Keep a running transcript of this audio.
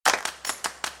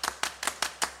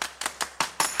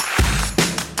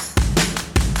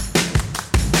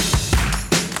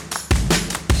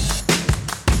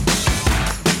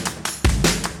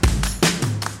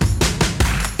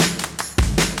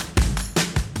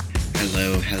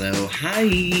Hello,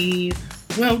 hi.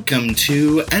 Welcome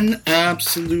to An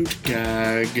Absolute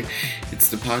Gag. It's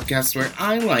the podcast where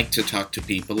I like to talk to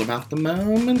people about the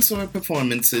moments or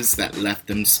performances that left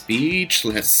them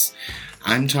speechless.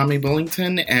 I'm Tommy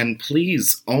Bullington, and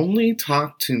please only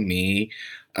talk to me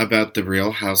about the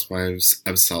Real Housewives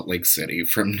of Salt Lake City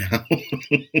from now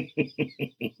on.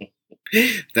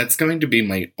 That's going to be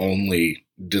my only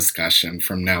discussion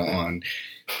from now on.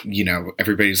 You know,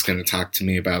 everybody's going to talk to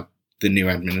me about the new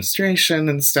administration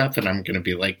and stuff, and I'm going to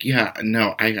be like, yeah,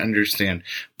 no, I understand.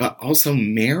 But also,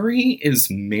 Mary is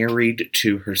married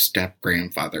to her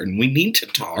step-grandfather, and we need to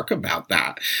talk about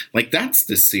that. Like, that's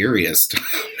the serious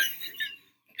stuff.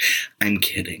 I'm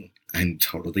kidding. I'm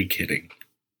totally kidding.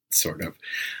 Sort of.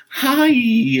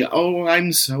 Hi! Oh,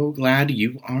 I'm so glad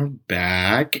you are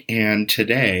back. And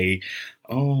today,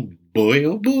 oh boy,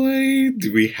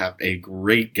 do we have a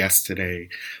great guest today.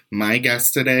 My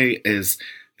guest today is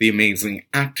the amazing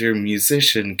actor,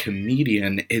 musician,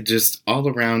 comedian, just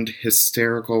all-around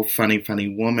hysterical, funny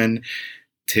woman,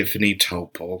 Tiffany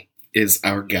Topol is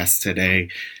our guest today.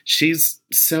 She's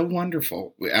so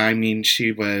wonderful. I mean,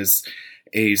 she was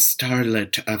a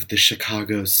starlet of the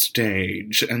Chicago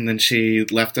stage, and then she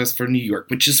left us for New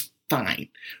York, which is fine.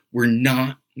 We're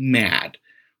not mad.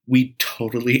 We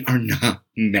totally are not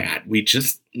mad. We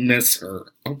just miss her,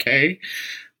 okay?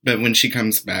 But when she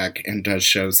comes back and does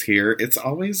shows here, it's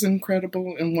always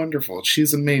incredible and wonderful.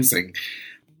 She's amazing.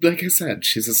 Like I said,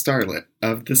 she's a starlet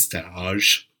of the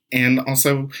stage, and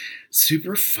also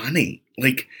super funny.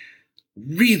 Like,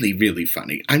 really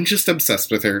funny. I'm just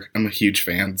obsessed with her. I'm a huge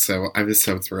fan, so I was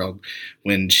so thrilled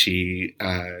when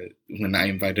when I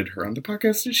invited her on the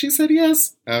podcast and she said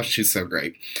yes. Oh, she's so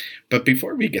great. But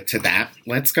before we get to that,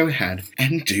 let's go ahead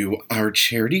and do our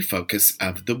charity focus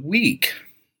of the week.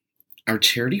 Our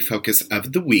charity focus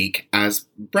of the week, as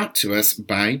brought to us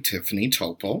by Tiffany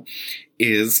Topol,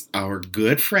 is our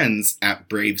good friends at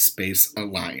Brave Space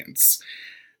Alliance.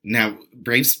 Now,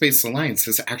 Brave Space Alliance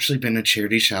has actually been a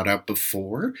charity shout-out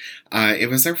before. It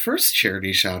was our first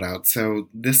charity shout-out, so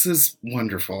this is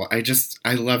wonderful. I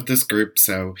love this group,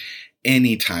 so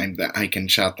anytime that I can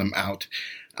shout them out.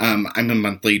 I'm a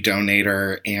monthly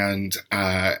donator, and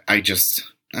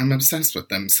I'm obsessed with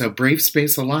them. So Brave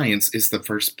Space Alliance is the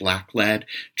first Black-led,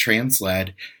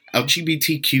 trans-led,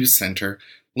 LGBTQ center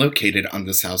located on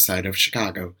the south side of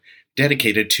Chicago,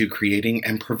 dedicated to creating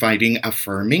and providing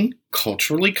affirming,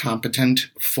 culturally competent,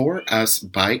 for us,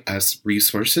 by us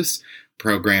resources,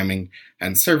 programming,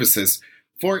 and services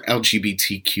for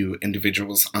LGBTQ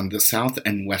individuals on the south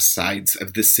and west sides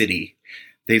of the city.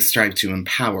 They strive to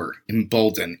empower,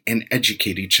 embolden, and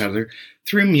educate each other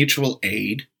through mutual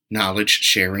aid, knowledge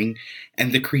sharing,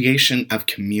 and the creation of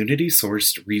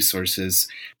community-sourced resources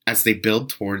as they build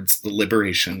towards the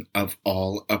liberation of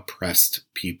all oppressed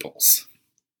peoples.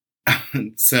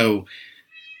 So,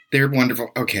 they're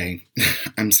wonderful. Okay,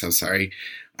 I'm so sorry.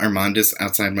 Armand is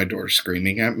outside my door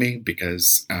screaming at me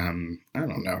because, I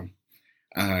don't know.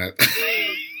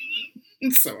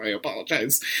 So I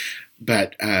apologize.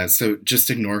 But, so just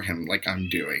ignore him like I'm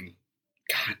doing.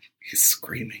 God, he's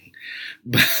screaming.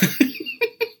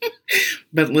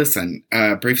 But listen,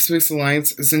 Brave Space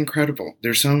Alliance is incredible.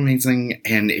 They're so amazing,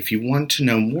 and if you want to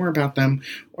know more about them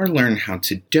or learn how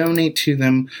to donate to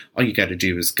them, all you got to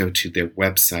do is go to their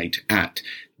website at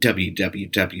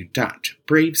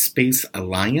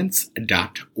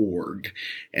www.bravespacealliance.org,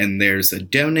 and there's a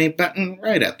donate button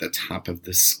right at the top of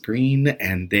the screen,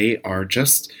 and they're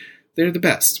the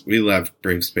best. We love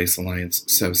Brave Space Alliance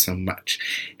so much,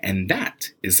 and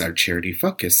that is our charity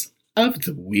focus of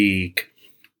the week.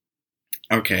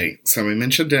 Okay, so I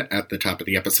mentioned it at the top of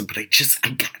the episode, but I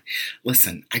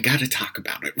gotta talk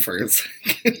about it for a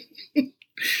second.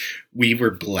 We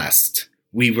were blessed.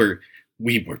 We were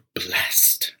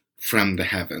blessed from the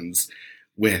heavens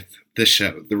with the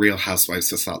show, The Real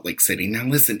Housewives of Salt Lake City. Now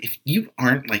listen, if you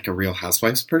aren't like a Real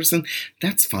Housewives person,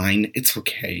 that's fine. It's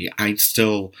okay. I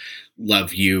still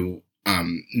love you,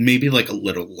 maybe like a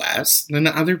little less than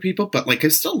other people, but like I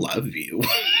still love you.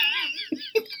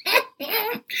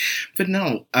 But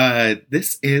no,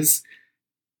 this is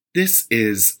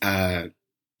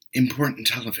important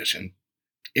television.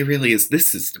 It really is.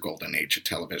 This is the golden age of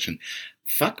television.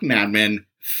 Fuck Mad Men,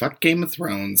 fuck Game of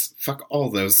Thrones, fuck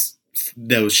all those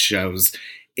shows.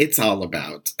 It's all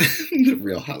about the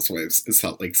Real Housewives of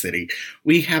Salt Lake City.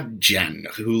 We have Jen,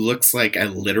 who looks like a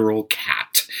literal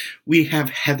cat. We have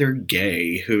Heather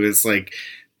Gay, who is like,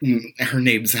 her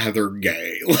name's Heather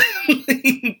Gay.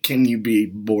 Can you be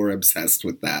more obsessed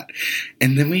with that?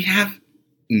 And then we have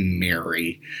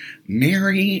Mary.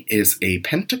 Mary is a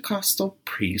Pentecostal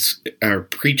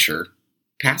preacher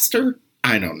Pastor?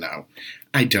 I don't know.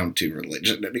 I don't do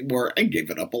religion anymore. I gave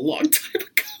it up a long time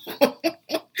ago.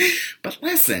 But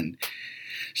listen,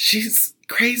 she's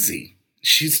crazy.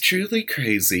 She's truly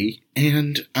crazy,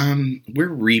 and we're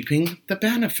reaping the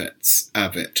benefits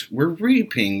of it. We're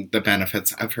reaping the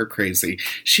benefits of her crazy.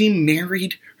 She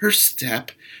married her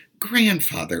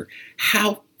step-grandfather.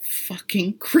 How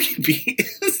fucking creepy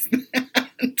is that?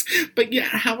 But yeah,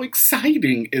 how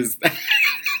exciting is that?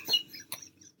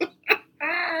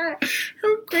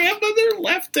 Her grandmother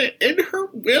left it in her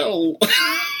will.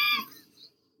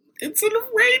 It's an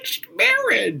arranged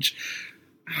marriage.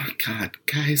 Oh, God,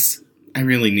 guys, I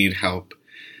really need help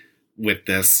with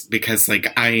this because,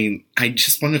 like, I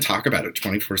just want to talk about it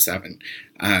 24/7.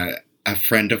 A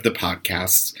friend of the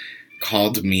podcast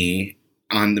called me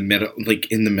in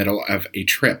the middle of a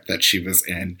trip that she was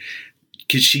in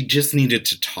because she just needed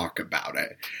to talk about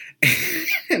it.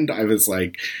 And I was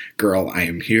like, girl, I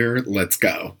am here. Let's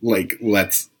go. Like,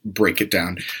 let's break it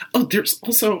down. Oh, there's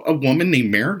also a woman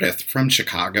named Meredith from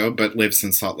Chicago, but lives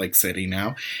in Salt Lake City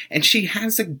now. And she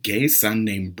has a gay son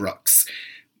named Brooks.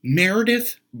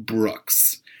 Meredith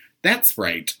Brooks. That's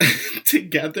right.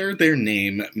 Together, their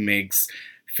name makes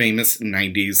famous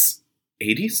 90s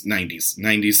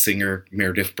singer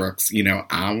Meredith Brooks. You know,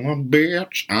 I'm a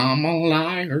bitch, I'm a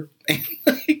liar. And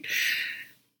like,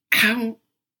 how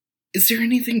is there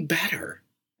anything better?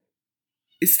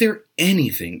 Is there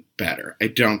anything better? I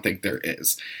don't think there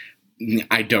is.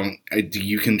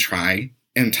 You can try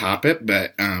and top it,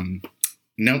 but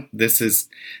nope, this is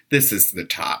the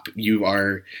top. You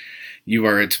are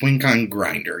a twink on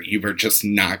Grindr. You are just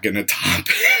not gonna top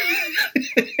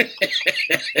it.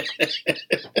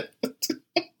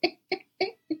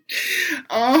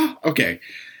 Oh, okay.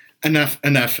 Enough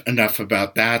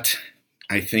about that.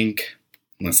 I think.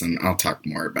 Listen, I'll talk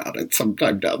more about it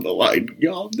sometime down the line.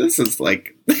 Y'all, this is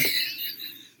like,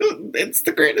 it's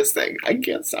the greatest thing. I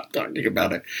can't stop talking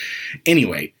about it.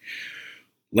 Anyway,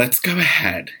 let's go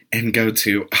ahead and go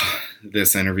to,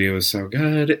 this interview is so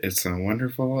good. It's so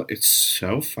wonderful. It's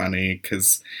so funny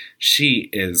because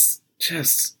she is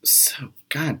just so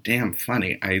goddamn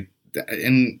funny.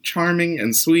 And charming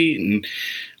and sweet and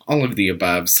all of the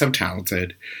above. So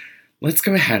talented. Let's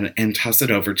go ahead and toss it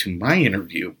over to my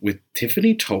interview with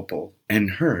Tiffany Topol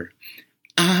and her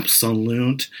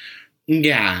absolute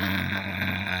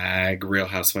gag Real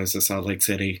Housewives of Salt Lake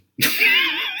City.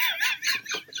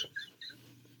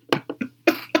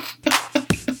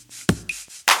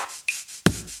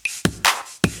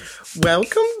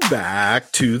 Welcome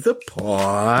back to the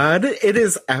pod. It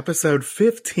is episode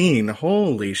 15.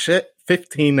 Holy shit,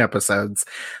 15 episodes.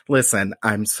 Listen,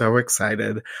 I'm so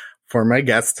excited for my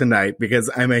guest tonight because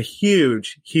I'm a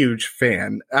huge, huge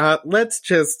fan. Let's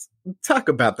just talk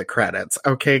about the credits,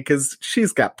 okay? Because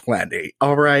she's got plenty,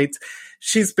 all right?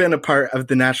 She's been a part of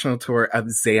the national tour of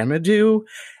Xanadu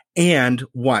and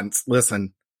Once.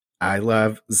 Listen, I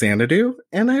love Xanadu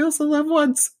and I also love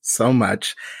Once so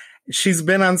much. She's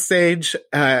been on stage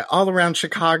all around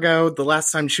Chicago. The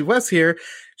last time she was here,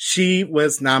 she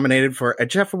was nominated for a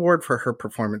Jeff Award for her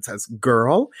performance as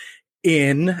Girl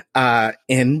in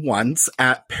Once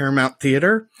at Paramount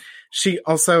Theater. She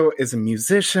also is a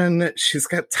musician. She's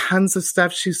got tons of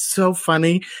stuff. She's so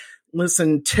funny.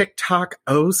 Listen, TikTok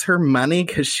owes her money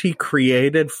because she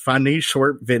created funny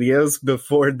short videos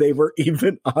before they were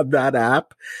even on that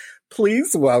app.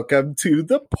 Please welcome to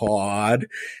the pod,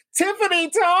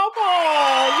 Tiffany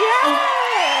Topol! Yay!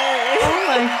 Oh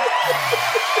my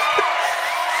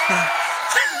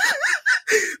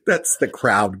That's the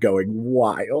crowd going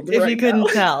wild. If right you couldn't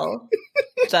now. tell,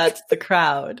 that's the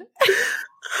crowd.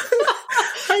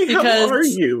 Hi, how are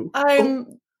you?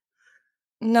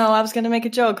 No, I was going to make a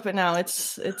joke, but now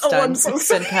it's done. I'm so it's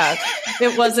been passed.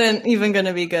 It wasn't even going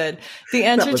to be good. The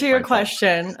answer to your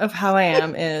question of how I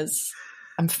am is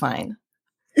I'm fine.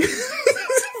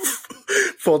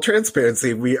 Full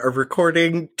transparency, we are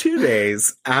recording 2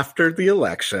 days after the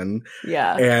election.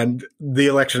 Yeah. And the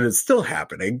election is still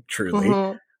happening, truly.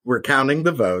 Mm-hmm. We're counting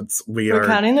the votes. We're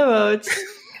counting the votes.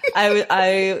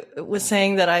 I was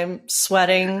saying that I'm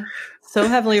sweating so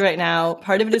heavily right now.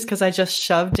 Part of it is because I just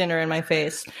shoved dinner in my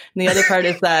face. And the other part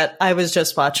is that I was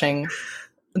just watching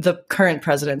the current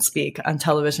president speak on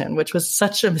television, which was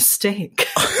such a mistake.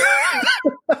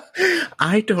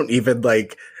 I don't even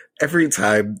every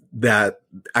time that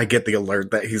I get the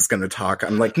alert that he's going to talk,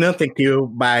 I'm like, no, thank you.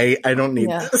 Bye. I don't need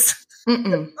this.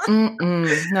 No.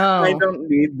 I don't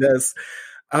need this.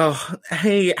 Oh,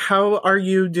 hey, how are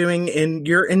you doing?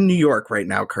 You're in New York right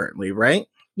now currently, right?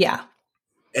 Yeah.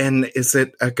 And is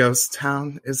it a ghost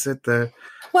town? Is it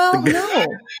Well, no.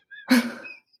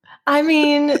 I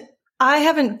mean, I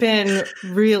haven't been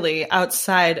really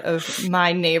outside of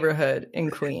my neighborhood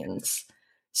in Queens.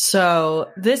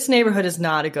 So this neighborhood is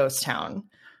not a ghost town.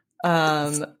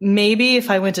 Maybe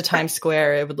if I went to Times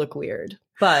Square, it would look weird.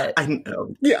 But I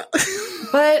know. Yeah.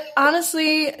 But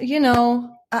honestly,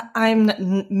 I'm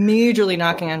majorly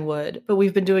knocking on wood, but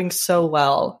we've been doing so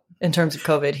well in terms of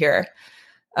COVID here.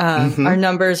 Our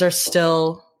numbers are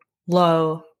still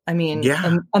low. I mean,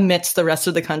 amidst the rest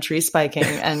of the country spiking,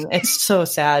 and it's so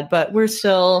sad, but we're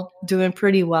still doing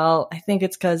pretty well. I think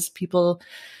it's because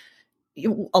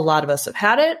a lot of us have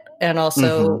had it, and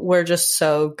also we're just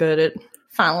so good at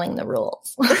following the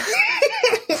rules.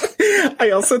 I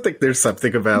also think there's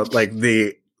something about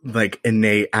the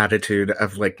innate attitude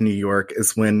of New York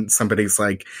is when somebody's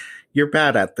like, you're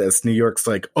bad at this. New York's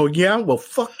like, oh yeah, well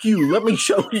fuck you. Let me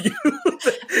show you.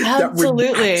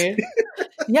 Absolutely.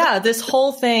 Yeah, this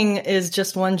whole thing is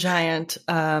just one giant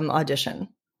audition.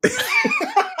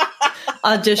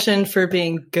 Audition for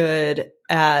being good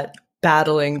at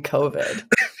battling COVID.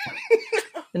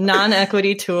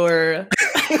 Non-equity tour.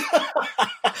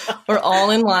 We're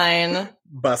all in line.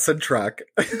 Bus and truck,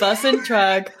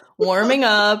 warming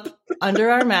up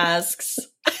under our masks.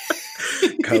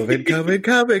 COVID.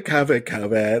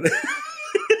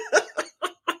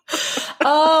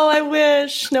 Oh, I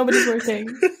wish nobody's working.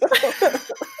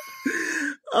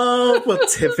 Oh, well,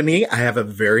 Tiffany, I have a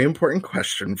very important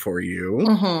question for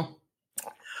you.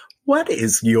 What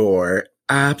is your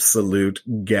absolute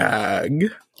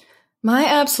gag? My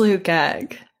absolute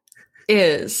gag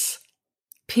is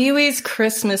Pee-wee's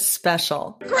Christmas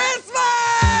special. Christmas!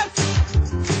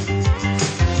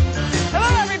 Hello,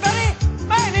 everybody.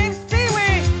 My name's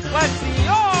Pee-wee. What's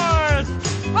yours?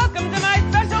 Welcome to my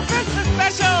special Christmas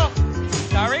special,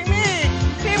 starring me,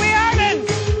 Pee-wee Harden.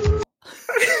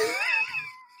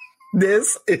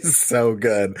 This is so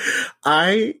good.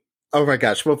 Oh my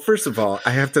gosh. Well, first of all,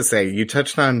 I have to say, you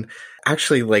touched on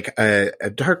actually a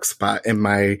dark spot in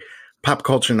my pop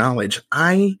culture knowledge.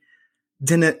 I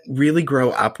didn't really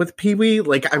grow up with Pee-wee.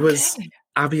 I was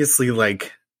obviously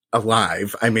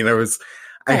alive. I mean,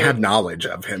 I had knowledge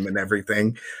of him and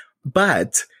everything,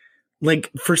 but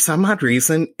for some odd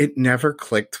reason, it never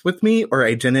clicked with me or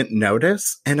I didn't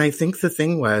notice. And I think the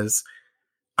thing was,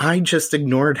 I just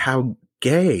ignored how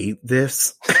gay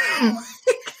this,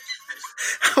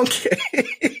 how gay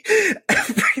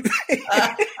everything.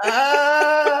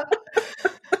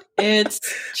 It's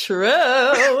true.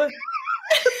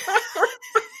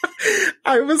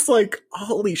 I was like,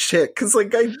 holy shit. Cause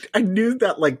I knew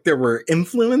that there were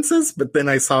influences, but then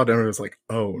I saw it and I was like,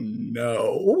 oh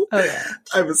no. Oh, yeah.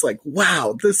 I was like,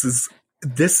 wow, this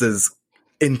is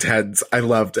intense. I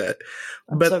loved it.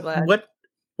 I'm so glad.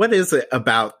 What is it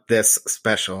about this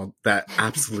special that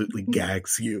absolutely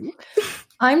gags you?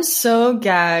 I'm so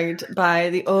gagged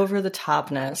by the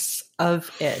over-the-topness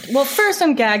of it. Well, first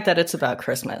I'm gagged that it's about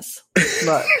Christmas.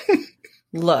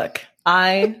 Look,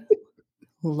 I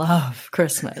love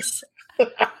Christmas.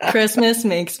 Christmas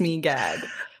makes me gag.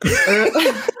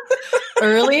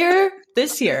 Earlier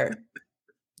this year,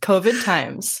 COVID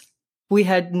times, we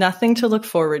had nothing to look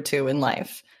forward to in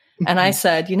life. And I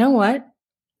said, you know what?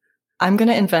 I'm going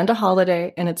to invent a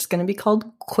holiday and it's going to be called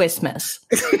Quizmas.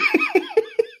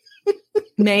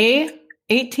 May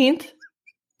 18th,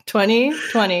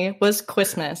 2020 was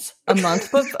Quizmas.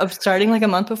 Starting a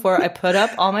month before, I put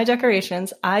up all my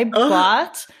decorations. I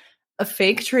bought a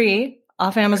fake tree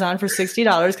off Amazon for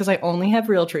 $60 because I only have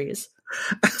real trees.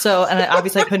 And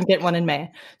I couldn't get one in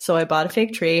May. So I bought a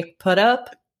fake tree, put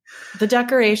up the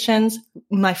decorations.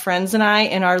 My friends and I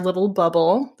in our little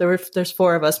bubble, there's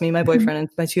four of us, me, my boyfriend, and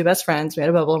my two best friends. We had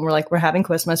a bubble and we're having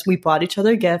Quizmas. We bought each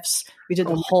other gifts. We did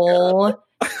the whole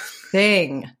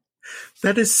thing.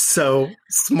 That is so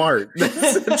smart.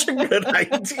 That's such a good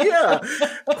idea.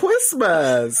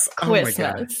 Quizmas. Oh my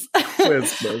God.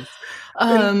 Quizmas.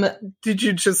 Did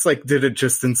you just did it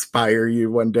just inspire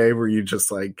you one day? Were you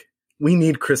just we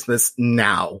need Christmas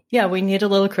now? Yeah, we need a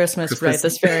little Christmas right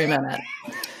this very minute.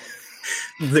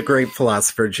 The great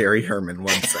philosopher Jerry Herman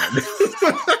once said.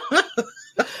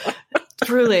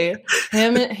 Truly.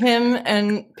 Him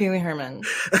and Pee-wee Herman.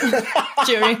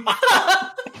 Jerry.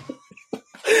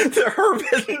 The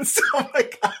Hermans. Oh my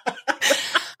God.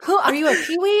 Who are you, a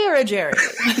Pee-wee or a Jerry?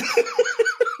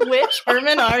 Which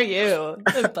Herman are you?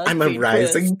 I'm a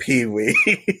rising Pee-wee.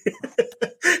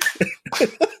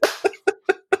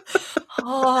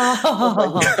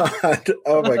 Oh my God.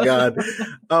 Oh my God.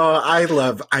 Oh, I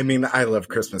love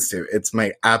Christmas too. It's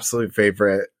my absolute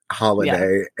favorite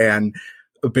holiday. Yeah. And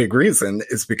a big reason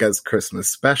is because Christmas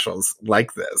specials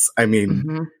like this. I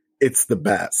mean, it's the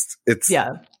best. It's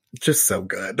just so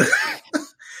good.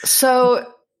 So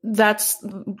that's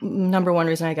number one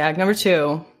reason I gag. Number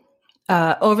two,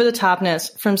 over the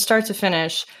topness from start to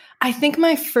finish. I think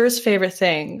my first favorite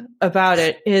thing about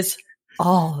it is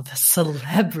all the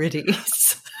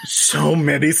celebrities. So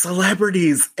many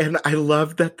celebrities. And I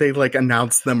love that they like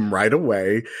announce them right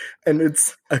away. And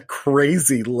it's a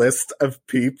crazy list of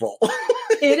people.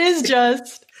 It is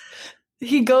just,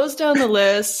 he goes down the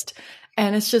list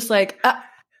and it's just like,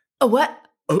 what?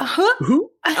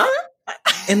 Who?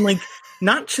 And like,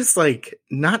 not just like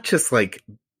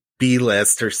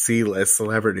B-list or C-list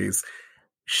celebrities.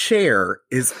 Cher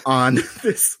is on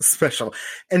this special,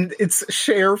 and it's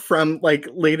Cher from like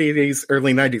late 80s,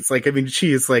 early 90s. Like, I mean,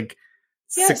 she is like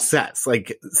successful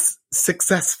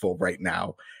right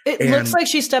now. It looks like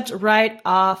she stepped right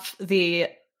off the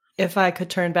If I Could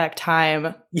Turn Back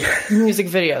Time music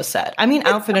video set. I mean,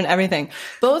 outfit and everything.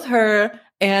 Both her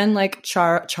and like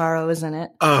Charo is in it.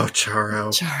 Oh,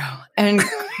 Charo. And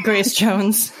Grace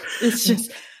Jones. It's just,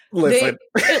 listen.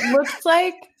 It looks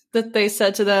like that they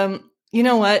said to them, you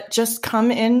know what? Just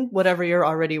come in whatever you're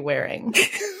already wearing.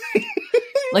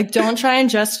 Like, don't try and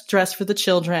just dress for the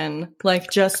children.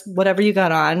 Like, just whatever you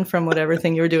got on from whatever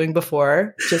thing you were doing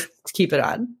before, just keep it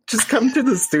on. Just come to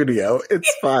the studio.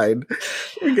 It's fine.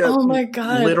 We got oh my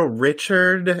God. Little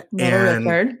Richard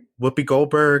and Whoopi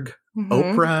Goldberg,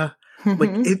 Oprah.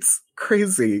 Like, it's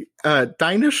crazy.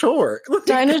 Dinah Shore.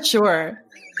 Dinah Shore.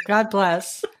 God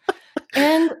bless.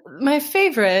 And my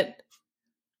favorite,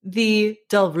 the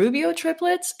Del Rubio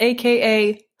triplets,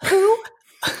 aka who?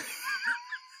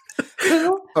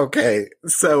 Who? Okay,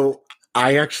 so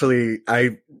I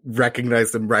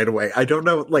recognize them right away. I don't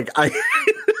know, like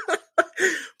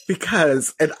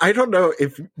because, and I don't know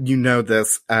if you know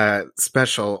this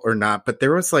special or not, but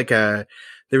there was a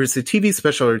TV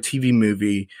special or TV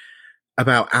movie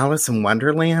about Alice in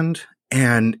Wonderland,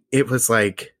 and it was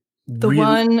like the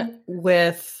one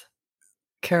with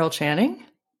Carol Channing.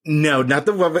 No, not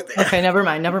the one with... Okay, never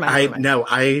mind.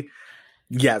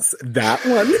 Yes, that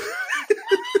one.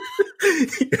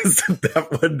 Yes, that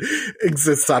one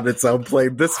exists on its own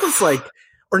plane. This was like,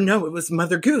 or no, it was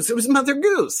Mother Goose. It was Mother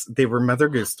Goose. They were Mother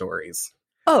Goose stories.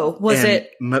 Oh, was it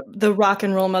the rock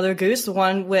and roll Mother Goose, the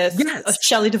one with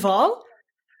Shelley Duvall?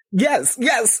 Yes.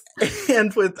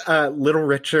 And with Little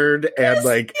Richard and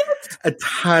like a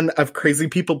ton of crazy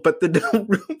people, but the Del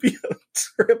Rubio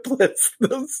triplets,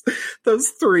 those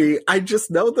three, I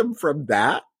just know them from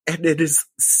that, and it is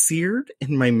seared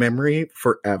in my memory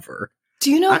forever.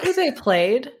 Do you know who they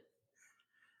played?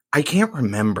 I can't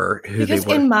remember who they were.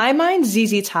 Because in my mind,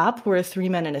 ZZ Top were three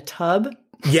men in a tub.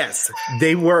 Yes,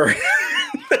 they were.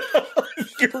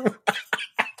 You're right.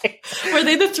 Were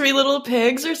they the Three Little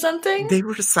Pigs or something? They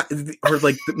were, or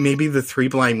like maybe the Three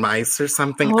Blind Mice or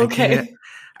something. Okay.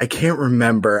 I can't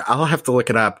remember. I'll have to look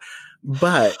it up.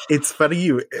 But it's funny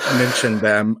you mentioned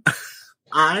them.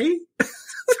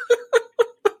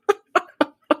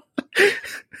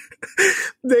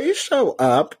 They show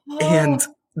up and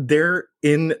they're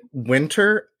in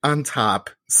winter on top,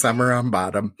 summer on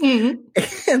bottom.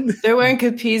 Mm-hmm. And they're wearing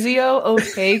Capezio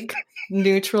opaque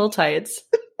neutral tights.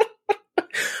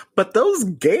 But those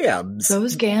gams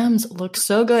look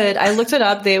so good. I looked it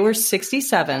up. They were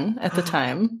 67 at the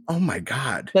time. Oh my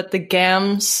God. But the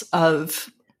gams of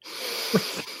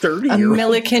 30 a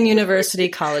Millikan University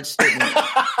college student.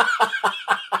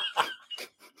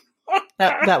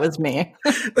 That was me.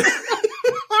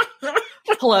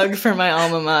 Plug for my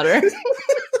alma mater.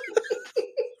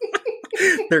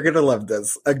 They're going to love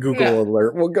this. A Google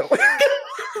alert will go.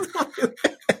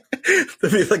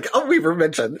 They'll be like, oh, we were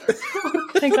mentioned.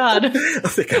 Thank God. Oh,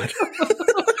 thank God.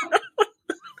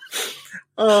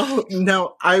 Oh,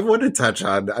 no, I want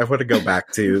to go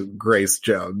back to Grace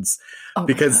Jones,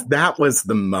 because that was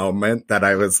the moment that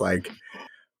I was like,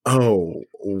 oh,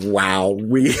 wow,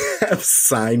 we have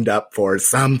signed up for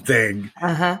something.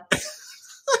 Uh-huh.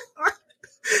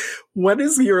 What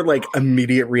is your like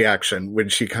immediate reaction when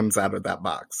she comes out of that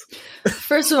box?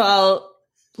 First of all,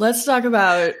 let's talk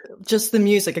about just the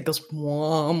music. It goes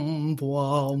whom,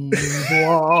 whum,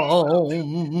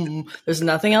 whum. There's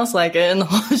nothing else like it. And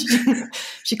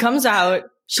she comes out.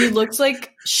 She looks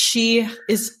like she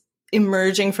is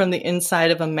emerging from the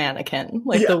inside of a mannequin,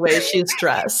 like the way she's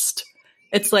dressed.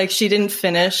 It's like she didn't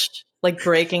finish like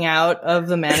breaking out of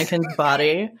the mannequin's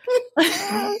body.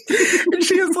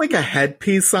 She has like a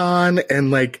headpiece on,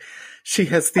 and like she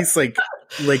has these like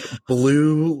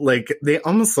blue, like they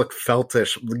almost look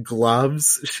feltish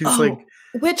gloves. She's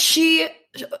which she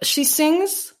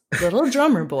sings Little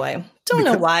Drummer Boy. Don't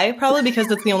know why. Probably because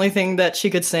that's the only thing that she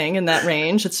could sing in that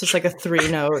range. It's just like a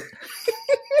 3-note.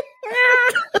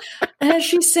 And as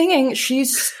she's singing,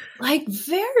 she's like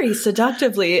very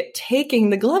seductively taking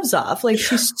the gloves off, like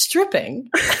she's stripping.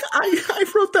 I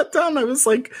wrote that down. I was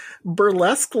like,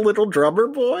 burlesque little drummer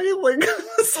boy. Like, I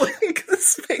was like,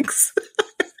 this makes.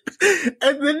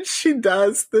 And then she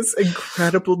does this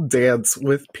incredible dance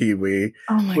with Pee Wee,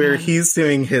 where God. he's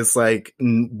doing his like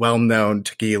well-known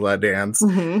tequila dance,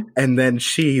 and then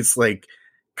she's like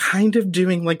kind of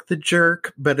doing like the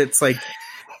jerk, but it's like,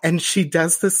 and she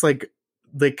does this like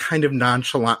the kind of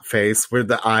nonchalant face where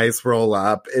the eyes roll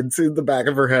up into the back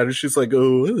of her head, and she's like,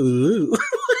 ooh.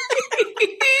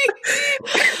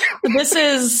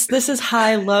 This is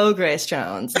high-low Grace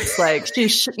Jones. It's like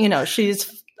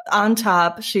she's on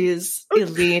top, she's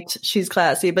elite, she's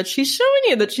classy, but she's showing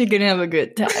you that she can have a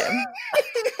good time.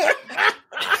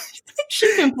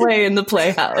 She can play in the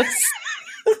playhouse.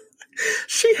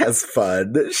 She has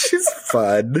fun. She's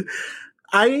fun.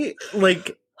 I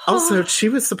like. Also, she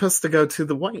was supposed to go to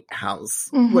the White House.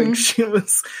 Like, she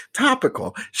was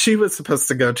topical. She was supposed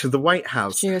to go to the White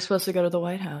House. She was supposed to go to the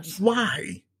White House.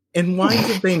 Why? And why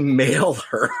did they mail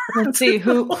her? Let's see,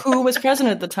 who was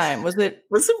president at the time? Was it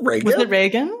Reagan? Was it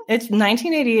Reagan? It's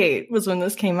 1988 was when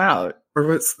this came out. Or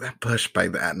was that Bush by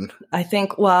then? I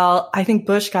think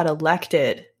Bush got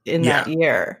elected in that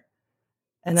year.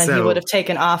 And then he would have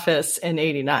taken office in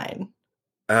 89.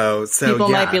 Oh, so people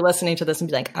might be listening to this and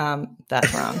be like,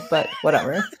 that's wrong, but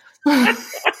whatever.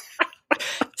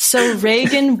 So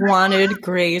Reagan wanted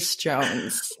Grace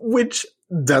Jones. Which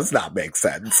does not make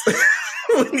sense.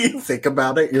 When you think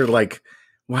about it, you're like,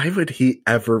 why would he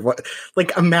ever want?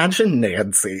 Like, imagine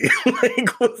Nancy,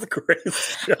 like, with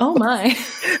Grace Jones. Oh, my.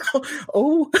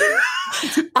 Oh.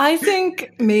 I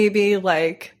think maybe,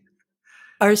 like,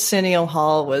 Arsenio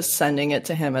Hall was sending it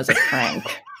to him as a prank.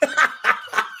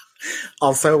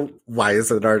 Also, why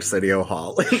is it Arsenio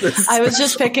Hall? I was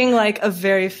just picking like a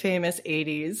very famous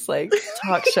 80s like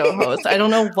talk show host. I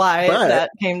don't know why that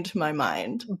came to my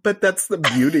mind. But that's the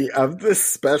beauty of this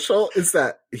special, is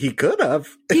that he could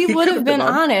have. He would have been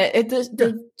on it. It's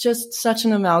just such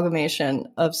an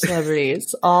amalgamation of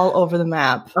celebrities all over the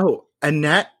map. Oh,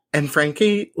 Annette and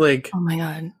Frankie, like. Oh my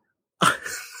God.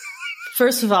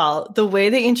 First of all, the way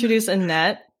they introduce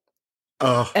Annette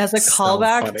as a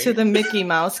callback to the Mickey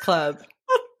Mouse Club.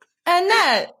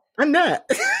 Annette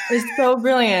is so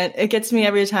brilliant. It gets me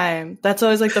every time. That's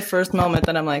always like the first moment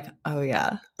that I'm like, oh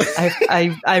yeah,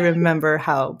 I remember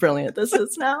how brilliant this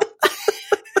is now.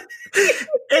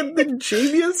 And the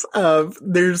genius of,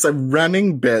 there's a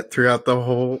running bit throughout the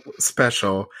whole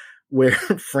special where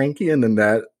Frankie and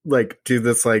Annette like do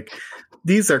this like,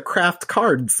 these are craft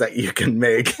cards that you can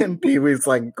make. And Pee Wee's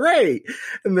like, great.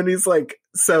 And then he's like,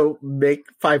 so make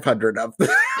 500 of them.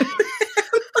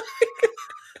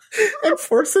 And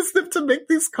forces them to make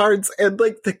these cards, and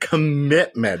like the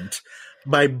commitment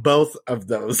by both of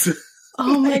those.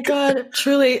 Oh my God.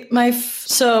 Truly.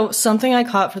 So something I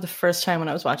caught for the first time when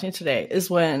I was watching it today is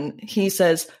when he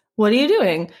says, what are you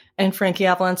doing? And Frankie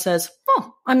Avalon says,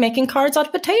 oh, I'm making cards out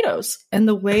of potatoes. And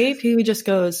the way Pee Wee just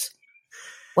goes,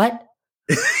 what?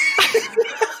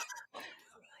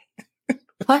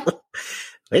 What?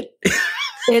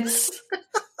 It's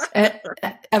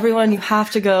everyone, you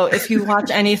have to go. If you watch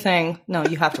anything, no,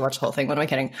 you have to watch the whole thing. What am I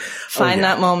kidding? Find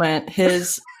that moment.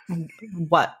 His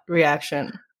what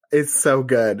reaction? It's so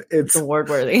good. It's award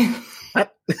worthy.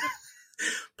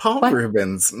 Paul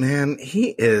Reubens, man,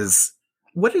 he is.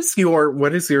 What is your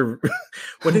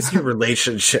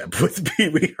relationship with Pee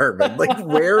Wee Herman? Like,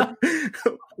 where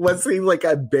was he like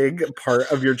a big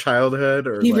part of your childhood?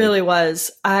 Or he really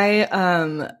was.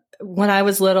 When I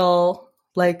was little,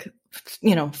 like,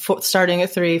 you know, starting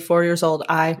at 3-4 years old,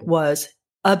 I was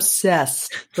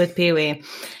obsessed with Pee Wee.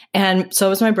 And so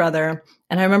was my brother.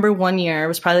 And I remember one year, it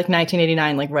was probably like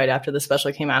 1989, like right after the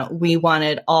special came out, we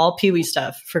wanted all Pee Wee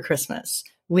stuff for Christmas.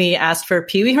 We asked for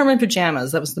Pee Wee Herman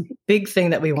pajamas. That was the big thing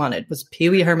that we wanted, was Pee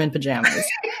Wee Herman pajamas.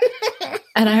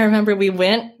 And I remember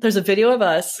there's a video of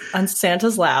us on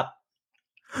Santa's lap,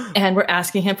 and we're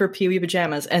asking him for Pee Wee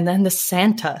pajamas. And then the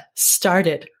Santa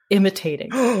started imitating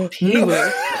Pee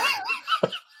Wee.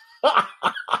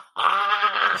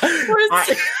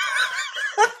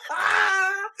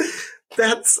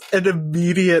 That's an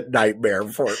immediate nightmare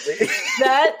for me.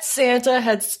 That Santa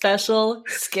had special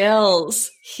skills.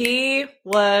 He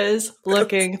was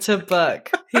looking to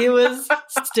book. He was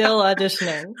still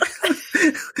auditioning.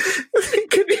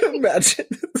 Can you imagine?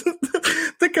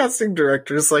 The casting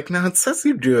director is like, no, it says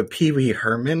you do a Pee Wee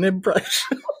Herman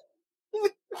impression.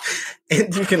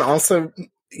 And you can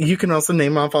also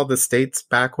name off all the states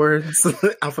backwards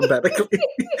alphabetically.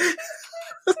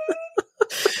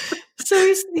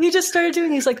 So he just started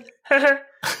doing, he's like, I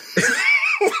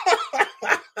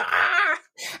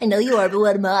know you are, but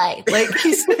what am I? Like,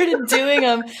 he started doing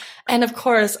them. And of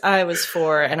course, I was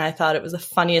 4 and I thought it was the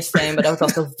funniest thing, but I was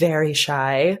also very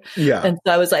shy. Yeah. And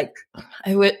so I was like,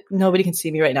 nobody can see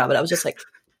me right now, but I was just like,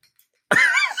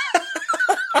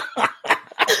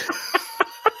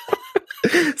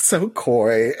 so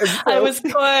coy. I was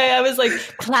coy. I was like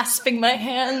clasping my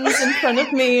hands in front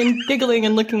of me and giggling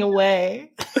and looking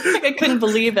away. Like I couldn't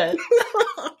believe it.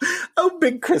 Oh,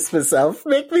 big Christmas elf,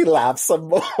 make me laugh some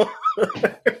more.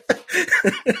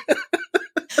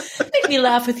 Make me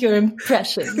laugh with your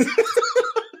impressions.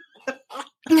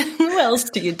 What else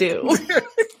do you do?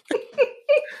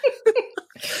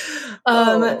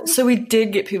 So we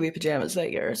did get Pee-wee pajamas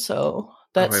that year. So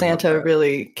that Santa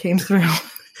really came through.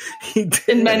 He did.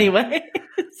 In many ways.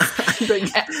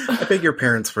 I bet your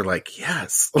parents were like,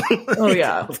 yes. Oh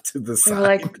yeah. To the side. They were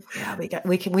like, yeah,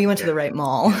 we went to the right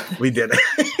mall. We did it.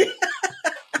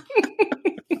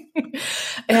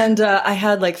 And I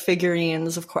had like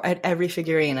figurines, of course. I had every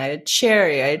figurine. I had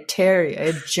Cherry, I had Terry, I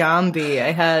had Jambi.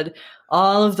 I had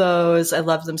all of those. I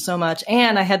loved them so much.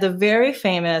 And I had the very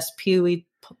famous Pee-wee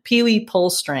pull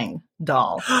string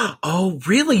doll. Oh,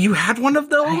 really? You had one of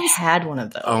those? I had one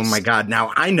of those. Oh my God.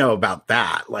 Now I know about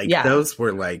that. Like those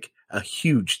were like a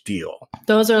huge deal.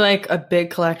 Those are like a big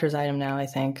collector's item now, I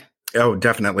think. Oh,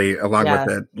 definitely. Along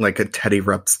with like a Teddy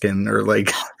Ruxpin or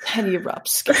like Teddy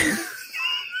Ruxpin.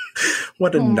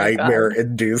 What a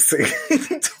nightmare-inducing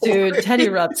dude, Teddy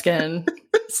Ruxpin.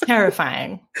 It's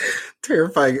terrifying.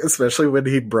 Terrifying, especially when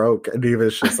he broke and he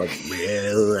was just like,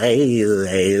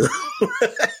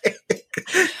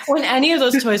 when any of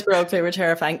those toys broke, they were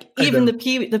terrifying. Even the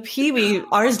Pee-wee,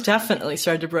 ours definitely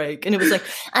started to break. And it was like,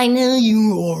 I know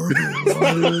you are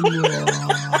the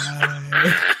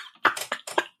one.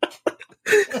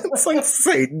 It's like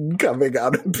Satan coming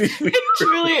out of Pee-wee. It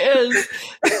truly is.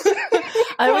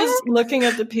 I was looking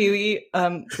at the Pee-wee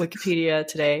Wikipedia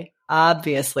today,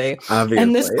 obviously.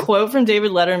 And this quote from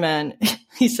David Letterman,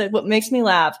 he said, what makes me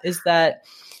laugh is that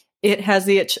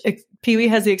Pee-wee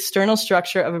has the external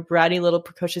structure of a bratty little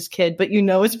precocious kid, but you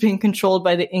know it's being controlled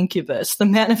by the incubus, the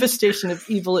manifestation of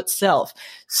evil itself.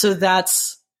 So that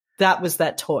was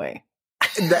that toy.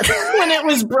 When it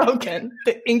was broken,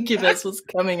 the incubus was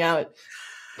coming out.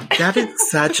 That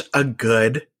is such a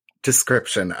good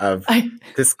description of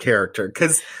this character.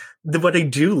 Because what I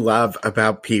do love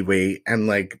about Pee-wee, and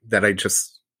like that I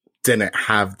just didn't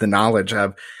have the knowledge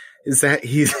of, is that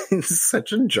he's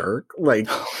such a jerk. Like,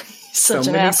 such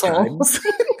an asshole.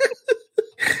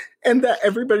 And that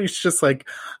everybody's just like,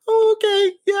 oh,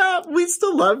 okay, yeah, we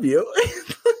still love you.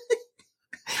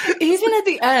 Even at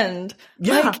the end,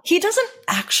 like, he doesn't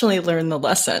actually learn the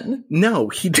lesson. No,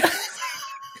 he doesn't.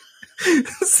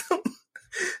 So,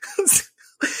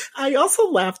 I also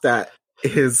laughed at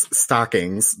his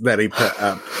stockings that he put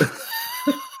up.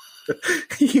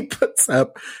 He puts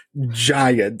up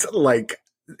giant, like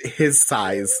his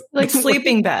size. Like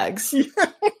sleeping bags. Yeah.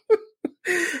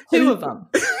 Two of them.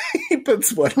 He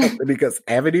puts one up and he goes,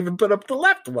 I haven't even put up the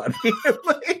left one.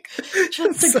 Like,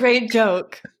 that's a great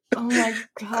joke. Oh my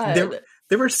God.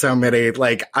 There were so many.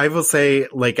 Like, I will say,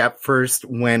 like, at first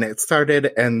when it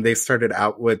started and they started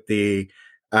out with the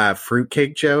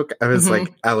fruitcake joke, I was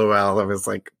like, LOL. I was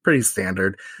like, pretty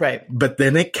standard. Right. But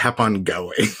then it kept on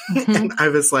going. And I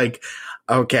was like,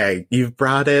 okay, you've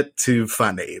brought it to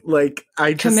funny. Like,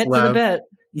 I just commit to the bit.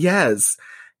 Yes.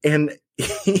 And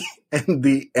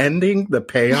the ending, the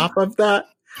payoff of that.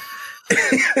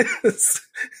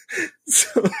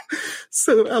 So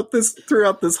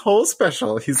throughout this whole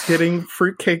special, he's getting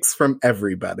fruitcakes from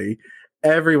everybody.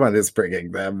 Everyone is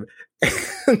bringing them.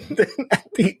 And then at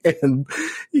the end,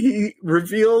 he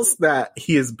reveals that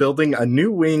he is building a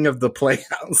new wing of the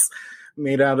playhouse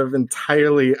made out of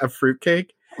entirely a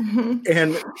fruitcake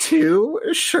and 2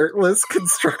 shirtless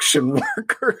construction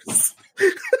workers.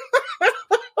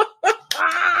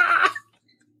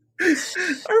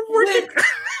 Are working.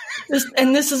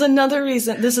 And this is another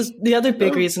reason. This is the other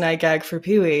big reason I gag for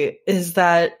Pee-wee is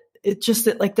that it just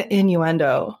like the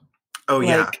innuendo. Oh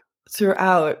yeah,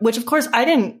 throughout. Which of course I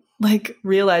didn't like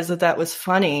realize that was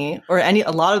funny or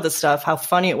a lot of the stuff how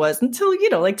funny it was until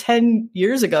like 10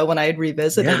 years ago when I had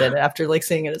revisited it after like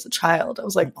seeing it as a child. I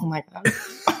was like, oh my God.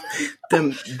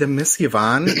 the Miss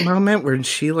Yvonne moment where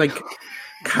she like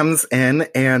comes in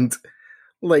and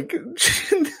like.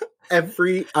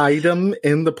 Every item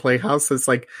in the playhouse is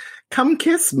like, come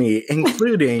kiss me,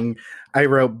 including, I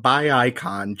wrote, by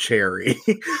icon Cherry.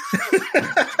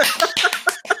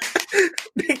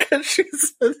 because she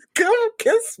says, "Come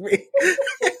kiss me,"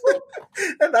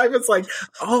 and I was like,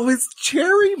 "Oh, is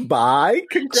Cherry bi?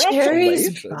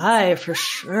 Congratulations!" Cherry's bi for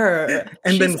sure.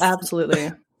 And She's then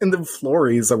absolutely. And then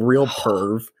Flory's a real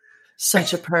perv.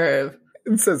 Such a perv.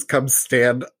 And says, "Come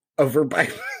stand over by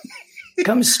me."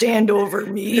 Come stand over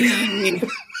me.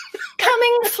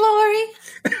 Coming, Flory.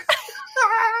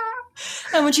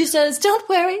 And when she says, "Don't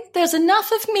worry, there's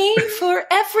enough of me for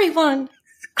everyone."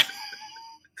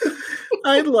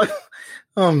 I love.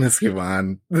 Oh, Miss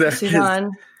Yvonne.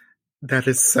 That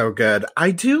is so good.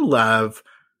 I do love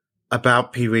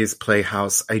about Pee-wee's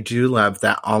Playhouse. I do love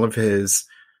that all of his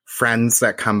friends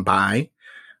that come by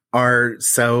are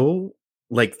so,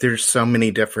 like, there's so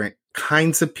many different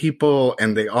kinds of people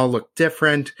and they all look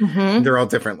different. Mm-hmm. They're all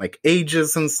different, like,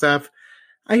 ages and stuff.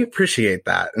 I appreciate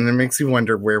that. And it makes you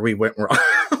wonder where we went wrong.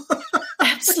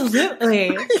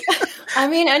 Absolutely. I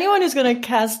mean, anyone who's going to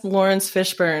cast Lawrence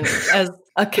Fishburne as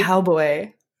a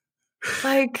cowboy,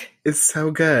 like, it's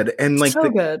so good. And like so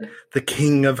good. The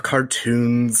king of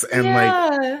cartoons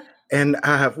and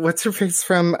what's her face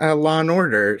from Law and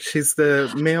Order? She's the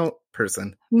male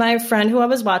person. My friend who I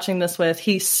was watching this with,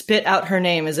 he spit out her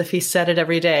name as if he said it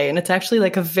every day. And it's actually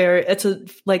like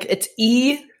it's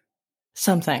E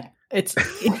something. It's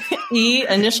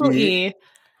initial E.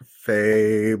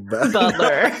 Faye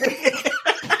Butler.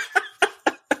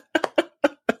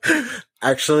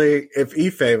 Actually, if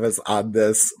Ife was on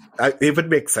this, it would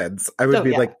make sense. I would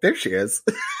be like, there she is.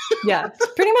 Yeah.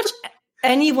 Pretty much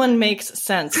anyone makes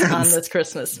sense on this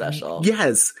Christmas special.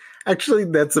 Yes. Actually,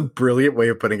 that's a brilliant way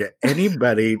of putting it.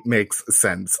 Anybody makes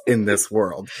sense in this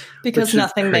world. Because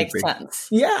nothing makes sense.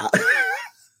 Yeah.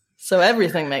 So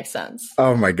everything makes sense.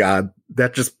 Oh my God.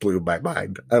 That just blew my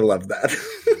mind. I love that.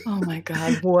 Oh my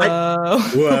God. Whoa.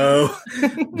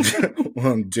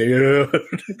 Whoa, dude.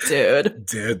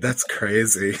 Dude, that's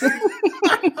crazy.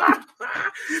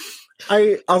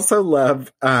 I also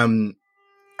love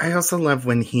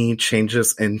when he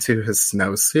changes into his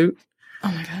snowsuit.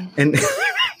 Oh my God. And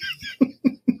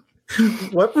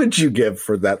what would you give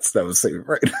for that snowsuit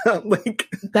right now? Like,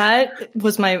 that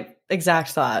was my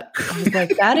exact thought. I was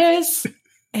like, that is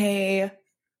a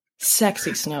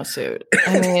sexy snowsuit.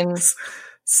 I mean,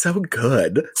 so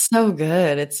good. So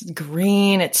good. It's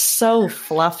green. It's so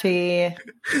fluffy.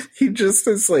 He just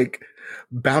is like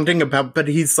bounding about, but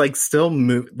he's like still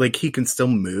he can still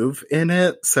move in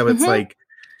it. So it's like,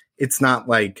 it's not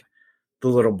like the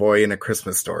little boy in A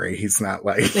Christmas Story. He's not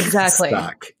like exactly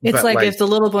stuck. It's like if the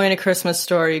little boy in A Christmas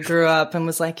Story grew up and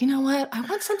was like, you know what? I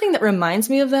want something that reminds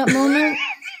me of that moment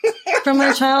from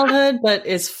my childhood, but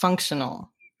is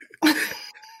functional.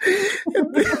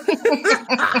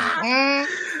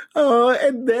 Oh,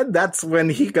 and then that's when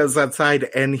he goes outside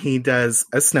and he does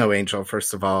a snow angel,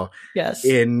 first of all. Yes.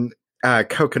 In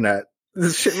coconut.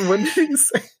 What did he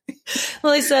say?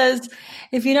 Well, he says,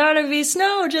 if you don't want to be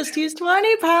snow, just use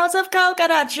 20 pounds of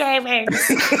coconut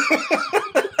shavings.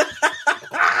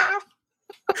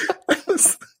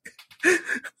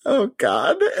 Oh,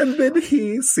 God. And then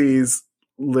he sees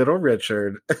Little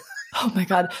Richard. Oh, my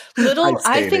God.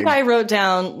 I think I wrote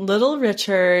down Little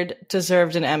Richard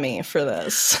deserved an Emmy for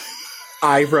this.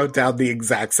 I wrote down the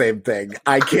exact same thing.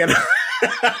 I can't.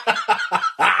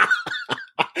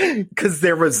 Because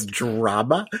there was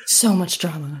drama. So much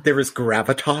drama. There was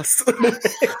gravitas.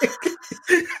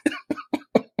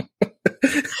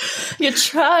 You're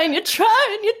trying.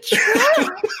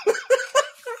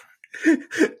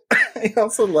 I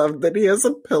also love that he has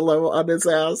a pillow on his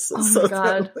ass. Oh my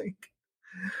God.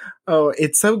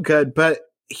 It's so good. But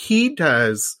he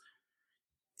does.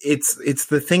 It's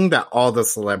the thing that all the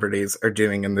celebrities are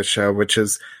doing in the show, which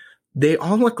is they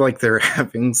all look like they're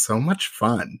having so much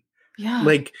fun. Yeah.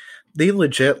 Like, they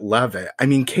legit love it. I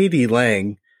mean, Katie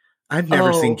Lang, I've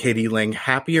never seen Katie Lang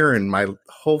happier in my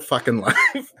whole fucking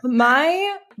life.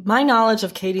 My knowledge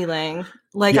of Katie Lang,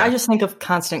 I just think of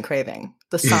Constant Craving,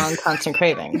 the song Constant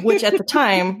Craving, which at the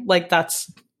time,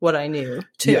 that's what I knew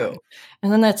too. Yeah.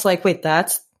 And then that's like, wait,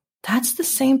 that's the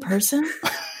same person?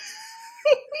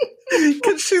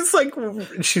 Because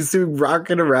she's doing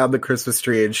Rockin' Around the Christmas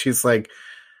Tree and she's like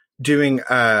doing,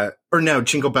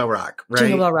 Jingle Bell Rock, right?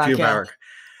 Jingle Bell Rock, Jingle Bell Rock.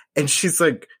 And she's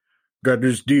like, got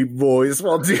this deep voice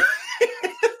while doing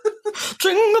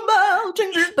Jingle Bell,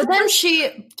 Jingle. But then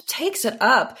she takes it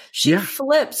up. She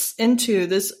flips into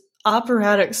this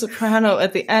operatic soprano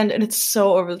at the end, and it's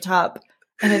so over the top,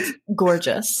 and it's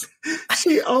gorgeous.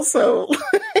 She also,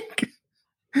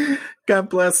 God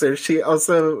bless her, she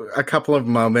also, a couple of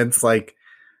moments,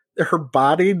 her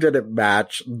body didn't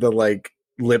match the,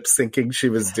 lip syncing she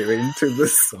was doing to the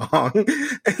song.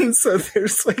 And so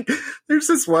there's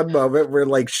this one moment where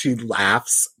like she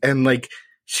laughs and like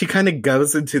she kind of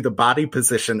goes into the body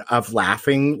position of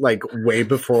laughing like way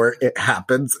before it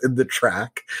happens in the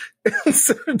track. And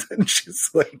so then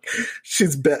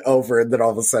she's bent over and then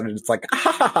all of a sudden it's like,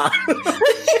 ah.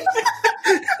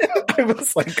 I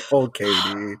was like, oh,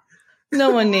 Katie.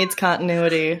 No one needs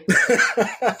continuity.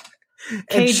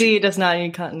 KD does not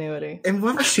need continuity. And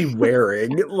what was she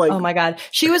wearing? Like, oh my God.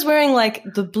 She was wearing like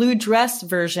the blue dress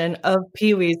version of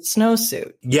Pee-wee's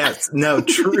snowsuit. Yes. No,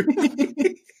 true.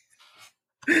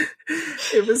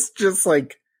 It was just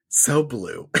like so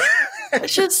blue.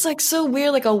 It's just like so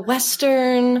weird, like a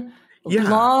Western,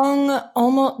 long,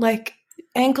 almost like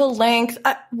ankle length.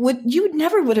 You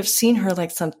never would have seen her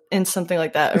like in something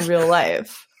like that in real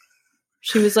life.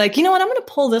 She was like, you know what? I'm going to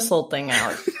pull this old thing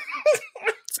out.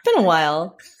 It's been a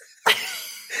while.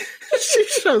 She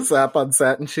shows up on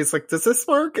set and she's like, does this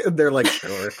work? And they're like,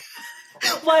 sure.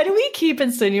 Why do we keep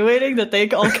insinuating that they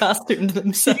all costumed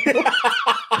themselves?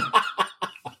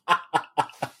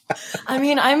 I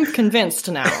mean, I'm convinced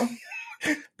now.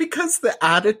 Because the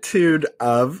attitude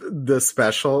of the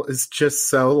special is just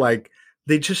so like,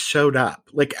 they just showed up.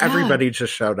 Like everybody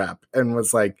just showed up and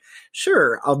was like,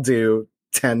 sure, I'll do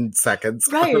 10 seconds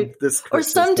of this Christmas or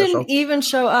some special. didn't even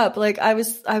show up. Like I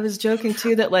was joking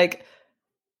too that like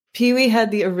Pee-wee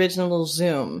had the original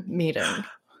Zoom meeting.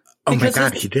 Oh my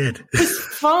God, he did. His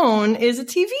phone is a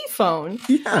TV phone.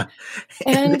 Yeah.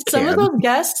 And some of those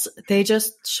guests, they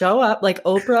just show up, like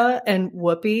Oprah and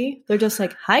Whoopi. They're just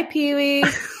like, hi, Pee-wee.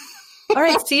 All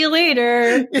right, see you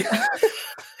later. Yeah.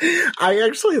 I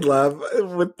actually love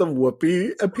with the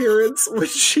Whoopi appearance when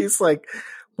she's like,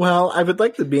 well, I would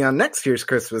like to be on next year's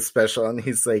Christmas special. And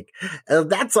he's like, oh,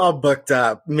 that's all booked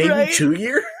up. Maybe 2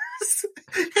 years?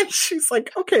 And she's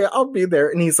like, okay, I'll be there.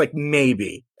 And he's like,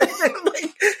 maybe.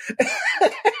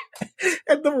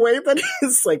 And the way that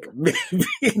he's like,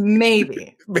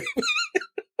 maybe.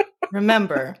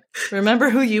 Remember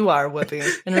who you are, Whoopi,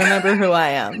 and remember who I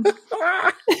am.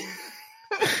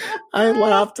 I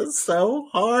laughed so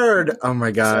hard. Oh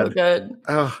my God. So good.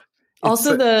 Oh,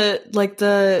 also like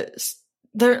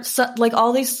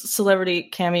all these celebrity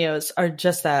cameos are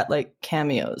just that, like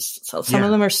cameos. So some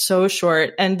of them are so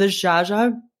short, and the Zsa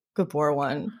Zsa Gabor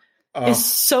one is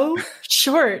so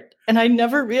short, and I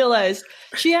never realized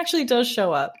she actually does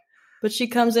show up. But she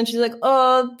comes in, she's like,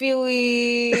 oh,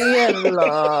 Pee-wee,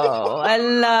 hello, I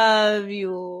love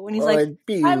you. And he's like,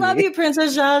 Pee-wee. I love you,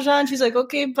 Princess Zsa Zsa. And she's like,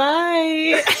 okay,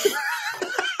 bye.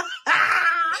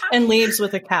 And leaves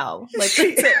with a cow. Like, that's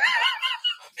it.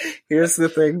 Here's the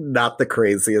thing, not the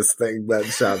craziest thing that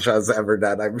Zsa Zsa's ever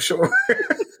done, I'm sure.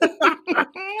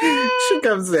 She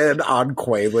comes in on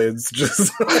Quaaludes,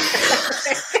 just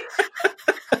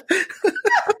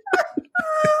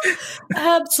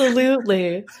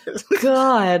absolutely.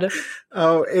 God.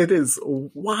 Oh, it is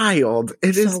wild.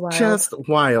 It is wild. Just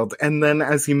wild. And then,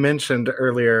 as you mentioned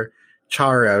earlier,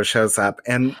 Charo shows up,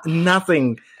 and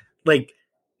nothing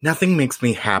makes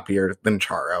me happier than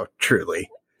Charo, truly.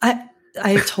 I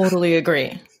totally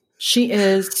agree. She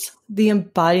is the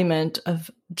embodiment of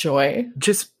joy.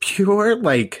 Just pure,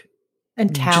 like...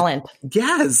 And talent.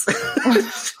 Yes.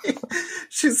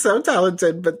 She's so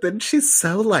talented, but then she's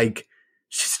so, like...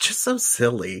 She's just so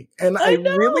silly. And I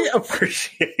really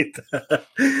appreciate that.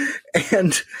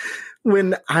 And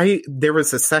when there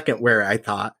was a second where I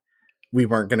thought we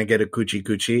weren't going to get a Gucci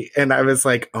Gucci. And I was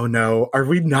like, oh no, are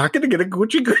we not going to get a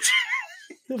Gucci Gucci?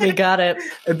 We got it.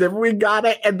 And then we got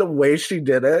it. And the way she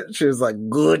did it, she was like,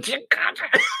 Gucci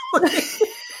Gucci.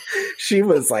 She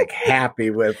was like happy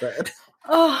with it.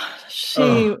 Oh,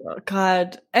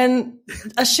 God. And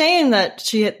a shame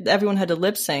that everyone had to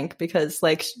lip sync because,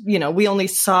 like, you know, we only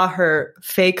saw her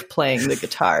fake playing the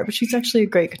guitar, but she's actually a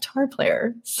great guitar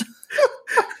player.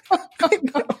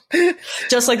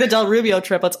 Just like the Del Rubio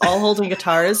triplets, all holding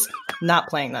guitars, not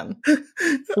playing them.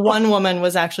 One woman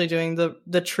was actually doing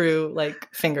the true, like,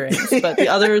 fingerings, but the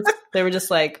others, they were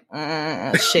just like,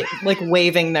 like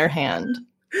waving their hand.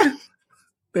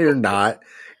 They're not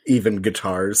even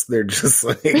guitars. They're just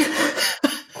like...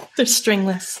 They're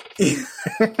stringless. Just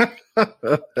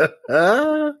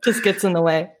gets in the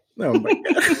way. Oh my God.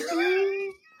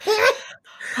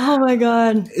 Oh my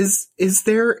God. Is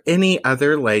there any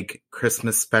other, like,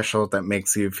 Christmas special that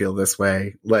makes you feel this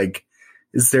way? Like,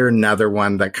 is there another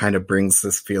one that kind of brings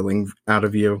this feeling out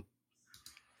of you?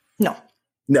 No.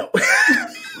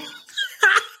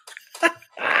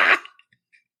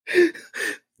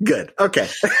 Good. Okay.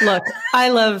 Look, I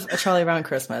love a Charlie Brown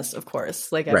Christmas, of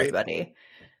course, like everybody. Right.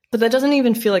 But that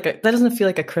doesn't feel like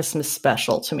a Christmas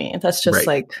special to me. That's just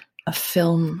like a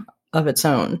film of its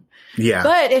own. Yeah.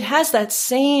 But it has that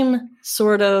same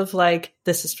sort of like,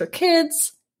 this is for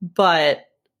kids, but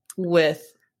with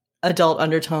adult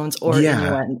undertones or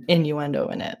innuendo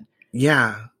in it.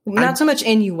 Yeah. Not so much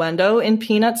innuendo in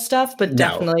Peanut stuff, but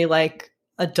definitely like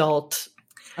adult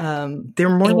they're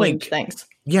more like things.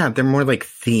 Yeah, they're more like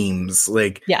themes.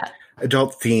 Like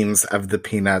adult themes of the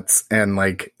Peanuts and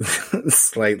like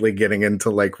slightly getting into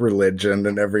like religion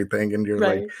and everything. And you're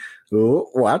like, ooh,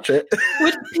 watch it.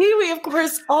 Which Pee-wee, of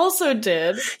course, also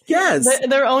did. Yes.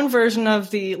 Their own version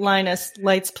of the Linus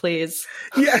Lights Please.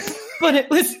 Yes. But it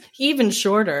was even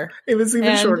shorter. It was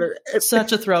even shorter.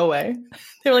 Such a throwaway.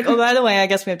 They were like, oh, by the way, I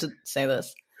guess we have to say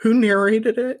this. Who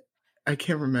narrated it? I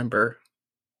can't remember.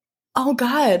 Oh,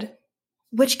 God.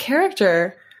 Which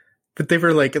character? But they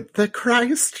were like, the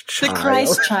Christ Child. The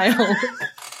Christ Child.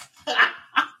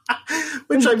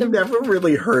 Which I've never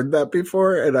really heard that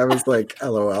before. And I was like,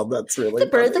 LOL, that's really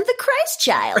the birth of the Christ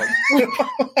Child.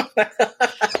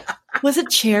 Was it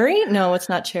Cherry? No, it's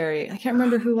not Cherry. I can't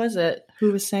remember who was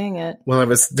saying it. Well, it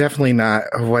was definitely not,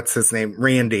 what's his name?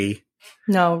 Randy.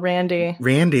 No, Randy.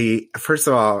 Randy, first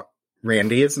of all,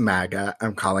 Randy is MAGA.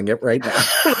 I'm calling it right now.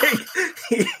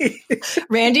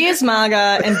 Randy is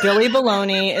MAGA and Billy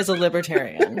Baloney is a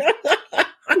libertarian.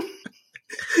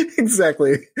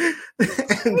 Exactly.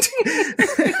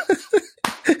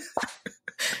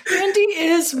 Randy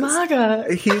is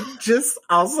MAGA. He just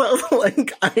also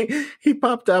like he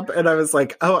popped up and I was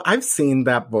like, oh, I've seen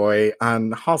that boy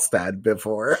on Halstead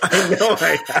before. I know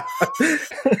I have.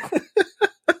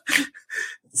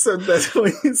 So that's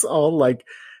why he's all like,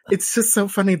 it's just so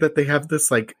funny that they have this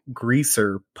like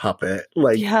greaser puppet,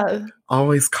 like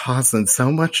always causing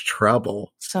so much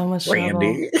trouble. So much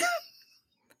Randy. trouble.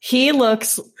 He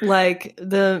looks like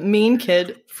the mean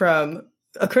kid from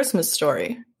A Christmas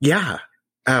Story. Yeah.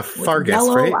 Fargus,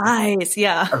 yellow right? eyes,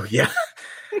 yeah. Oh, yeah.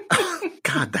 Oh,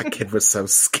 God, that kid was so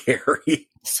scary.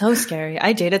 So scary.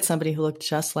 I dated somebody who looked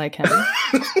just like him.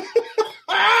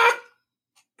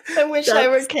 I wish I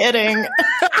were kidding.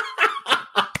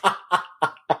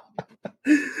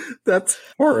 That's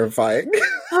horrifying.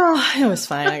 Oh, it was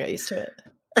fine. I got used to it.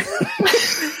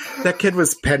 That kid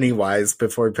was Pennywise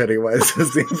before Pennywise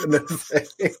was even a thing.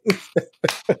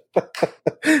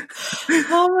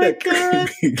 Oh my God.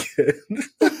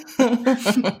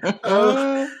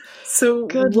 So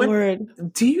good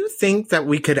Lord. Do you think that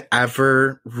we could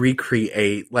ever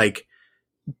recreate like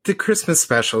the Christmas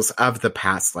specials of the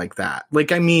past like that?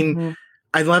 Like, I mean,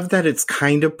 I love that it's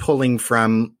kind of pulling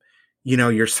from, you know,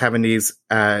 your 70s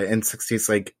and 60s,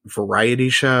 like variety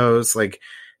shows. Like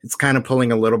it's kind of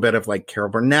pulling a little bit of like Carol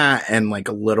Burnett and like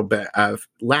a little bit of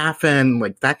Laugh-In,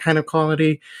 like that kind of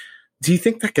quality. Do you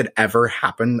think that could ever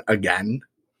happen again?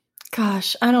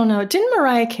 Gosh, I don't know. Didn't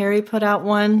Mariah Carey put out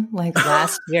one like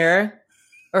last year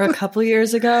or a couple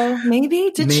years ago? Maybe?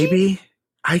 Did she? Maybe.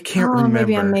 I can't remember.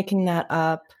 Maybe I'm making that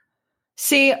up.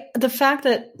 See, the fact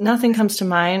that nothing comes to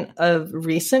mind of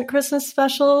recent Christmas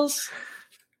specials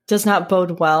does not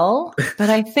bode well.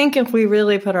 But I think if we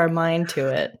really put our mind to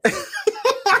it,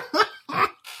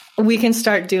 we can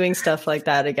start doing stuff like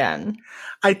that again.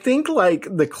 I think like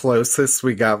the closest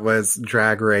we got was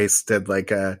Drag Race did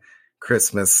like a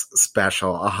Christmas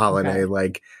special, a holiday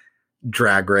like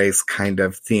Drag Race kind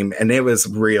of theme. And it was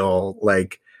real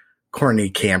like corny,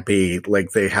 campy.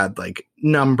 Like they had like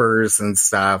numbers and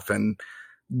stuff. And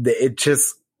it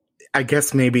just, I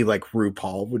guess maybe like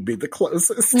RuPaul would be the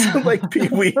closest to like Pee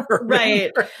Wee Herman.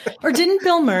 Right. Or didn't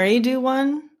Bill Murray do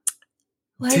one?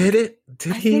 Like, Did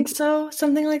he? I think so.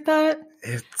 Something like that.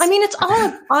 I mean, it's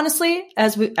all honestly,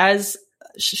 as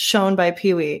shown by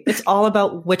Pee Wee, it's all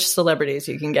about which celebrities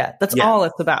you can get. That's all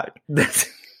it's about.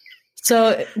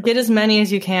 So get as many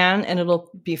as you can, and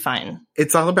it'll be fine.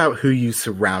 It's all about who you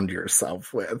surround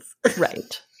yourself with.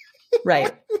 Right.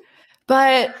 Right.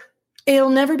 But it'll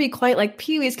never be quite like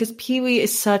Pee Wee's because Pee Wee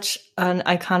is such an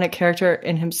iconic character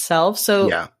in himself.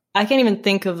 So I can't even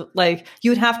think of like,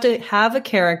 you would have to have a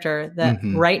character that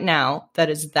right now that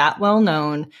is that well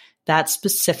known, that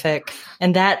specific,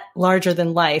 and that larger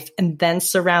than life, and then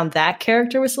surround that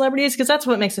character with celebrities, because that's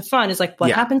what makes it fun. Is like,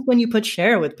 what happens when you put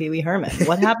Cher with Pee Wee Herman?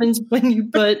 What happens when you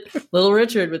put Little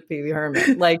Richard with Pee Wee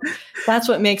Herman? Like, that's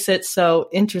what makes it so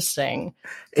interesting.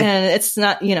 And it's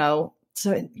not, you know,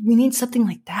 so we need something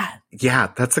like that.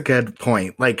 Yeah, that's a good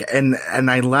point. Like, and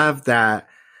I love that.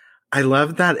 I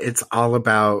love that it's all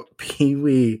about Pee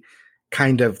Wee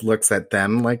kind of looks at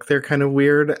them like they're kind of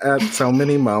weird at so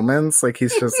many moments. Like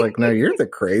he's just like, no, you're the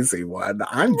crazy one.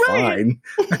 I'm fine.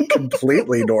 I'm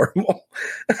completely normal.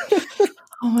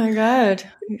 Oh my God.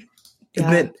 Yeah.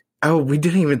 And then, we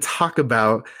didn't even talk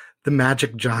about the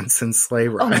Magic Johnson sleigh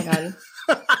ride. Oh my God.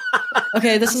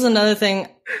 Okay, this is another thing.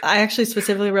 I actually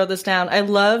specifically wrote this down. I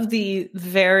love the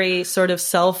very sort of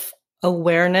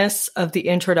self-awareness of the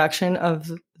introduction of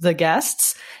the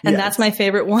guests. And that's my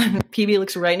favorite one. PB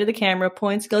looks right into the camera,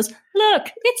 points, goes, "Look,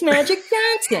 it's Magic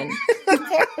Johnson."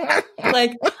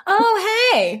 Like,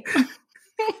 oh, hey.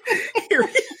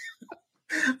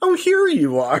 Here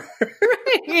you are.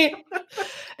 Right.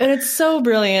 And it's so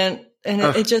brilliant. And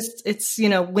it's,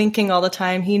 winking all the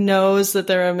time. He knows that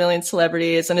there are a million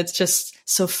celebrities, and it's just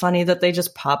so funny that they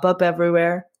just pop up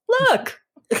everywhere. Look,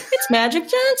 it's Magic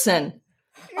Johnson.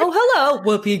 Oh, hello,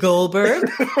 Whoopi Goldberg.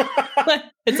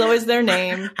 It's always their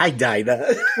name. Hi,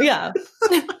 Dinah. Yeah.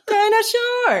 Dinah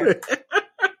Shore.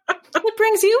 What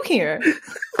brings you here?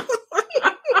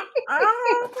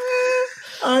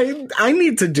 I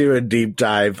need to do a deep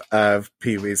dive of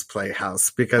Pee-wee's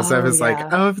Playhouse because I was like,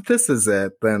 if this is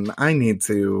it, then I need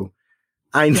to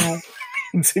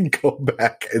go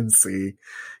back and see.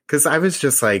 Because I was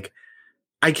just like,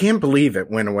 I can't believe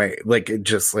it went away. Like, it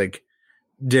just like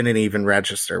didn't even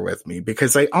register with me,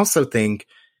 because I also think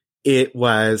it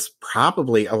was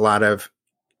probably a lot of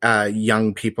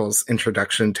young people's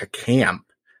introduction to camp.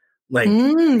 Like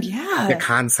the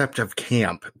concept of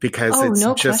camp, because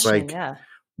it's just like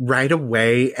right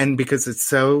away, and because it's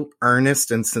so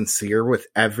earnest and sincere with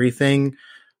everything,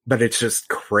 but it's just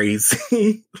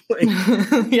crazy. Like,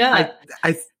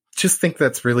 I just think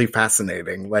that's really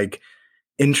fascinating. Like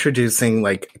introducing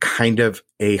like kind of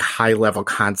a high level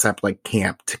concept like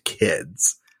camp to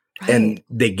kids, and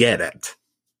they get it.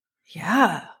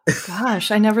 Yeah.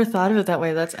 Gosh, I never thought of it that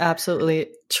way. That's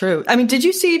absolutely true. I mean, did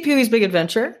you see Pee-wee's Big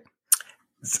Adventure?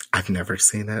 I've never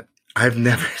seen it.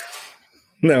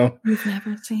 No. You've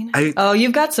never seen it?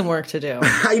 You've got some work to do.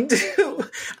 I do.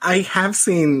 I have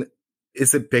seen,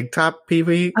 is it Big Top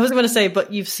Pee-wee? I was going to say,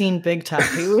 but you've seen Big Top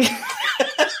Pee-wee.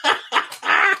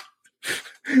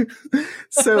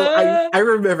 So I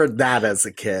remember that as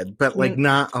a kid, but like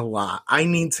not a lot. I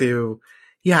need to,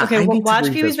 okay, well,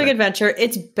 watch Pee-wee's Big Adventure.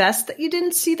 It's best that you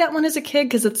didn't see that one as a kid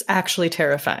because it's actually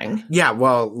terrifying. Yeah,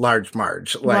 well, Large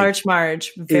Marge. Large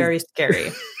Marge, very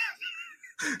scary.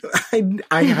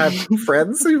 I have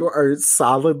friends who are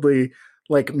solidly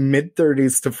like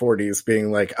mid-30s to 40s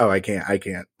being like, oh, I can't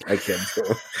do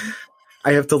it.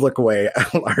 I have to look away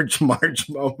at a Large Marge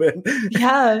moment.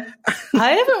 Yeah.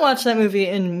 I haven't watched that movie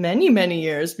in many, many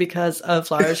years because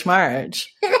of Large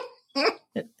Marge.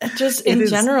 Just in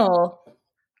general,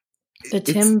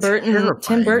 Tim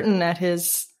Burton at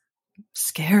his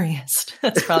scariest.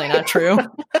 That's probably not true.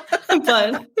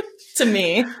 But to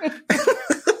me.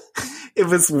 It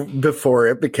was before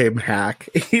it became hack.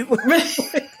 He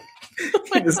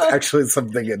was actually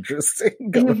something interesting.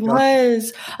 It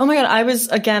was. Oh my God. I was,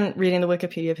 again, reading the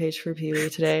Wikipedia page for Pee-wee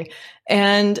today.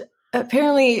 And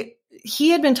apparently he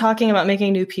had been talking about making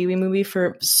a new Pee-wee movie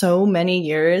for so many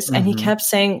years. And he kept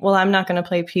saying, well, I'm not going to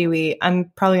play Pee-wee.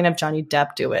 I'm probably going to have Johnny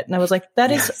Depp do it. And I was like,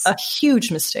 that is a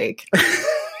huge mistake.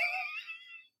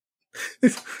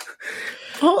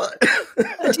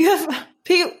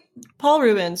 Paul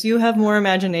Rubens, you have more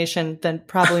imagination than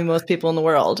probably most people in the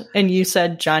world. And you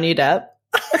said Johnny Depp.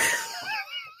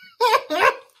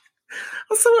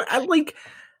 Also, I like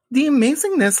the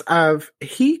amazingness of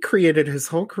he created his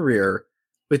whole career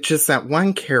with just that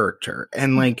one character.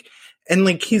 And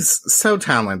he's so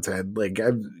talented, like,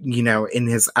 in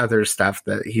his other stuff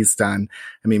that he's done.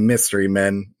 I mean, Mystery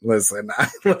Men, listen.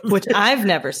 Which I've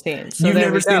never seen. So you've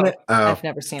never seen it? Oh, I've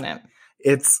never seen it.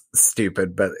 It's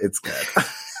stupid, but it's good.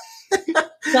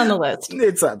 It's on the list.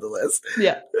 It's on the list.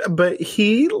 Yeah. But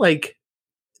he, like,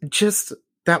 just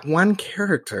that one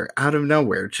character out of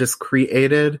nowhere just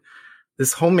created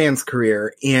this whole man's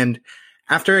career. And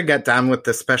after I got done with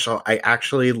the special, I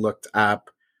actually looked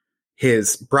up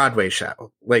his Broadway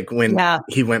show, like when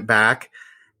he went back,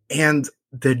 and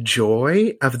the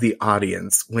joy of the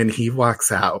audience when he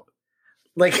walks out,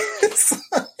 like,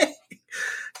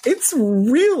 it's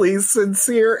really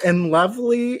sincere and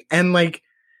lovely. And like,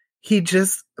 he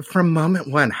just, from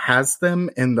moment one, has them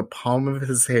in the palm of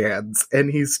his hands. And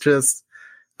he's just,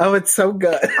 it's so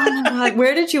good. Oh my God.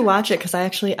 Where did you watch it? Because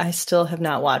I still have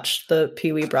not watched the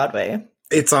Pee-wee Broadway.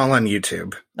 It's all on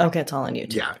YouTube. Okay, it's all on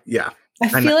YouTube. Yeah.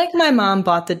 I feel like my mom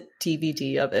bought the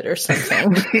DVD of it or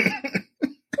something.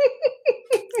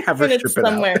 Have her strip it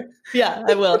somewhere. Out. Yeah,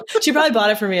 I will. She probably bought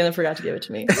it for me and then forgot to give it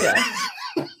to me. Yeah.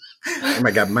 Oh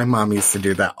my God, my mom used to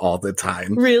do that all the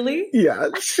time. Really? Yeah,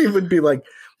 she would be like,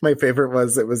 my favorite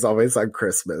was, it was always on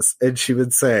Christmas. And she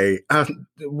would say,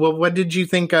 well, what did you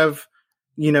think of,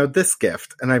 this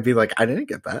gift? And I'd be like, I didn't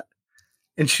get that.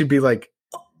 And she'd be like,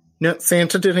 no,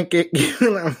 Santa didn't get you.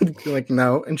 And I'm like,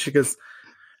 no. And she goes,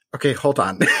 okay, hold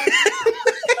on.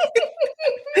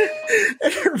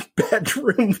 And her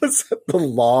bedroom was at the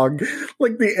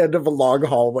the end of a long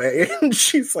hallway. And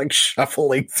she's like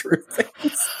shuffling through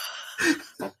things.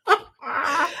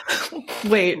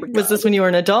 Wait, was this when you were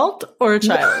an adult or a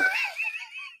child?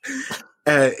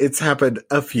 It's happened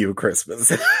a few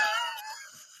Christmases.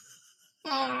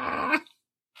 Oh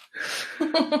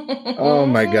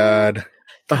my God.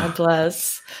 God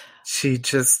bless. She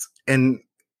just,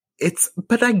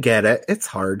 but I get it. It's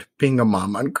hard being a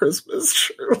mom on Christmas.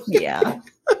 True. Yeah.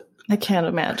 I can't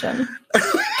imagine.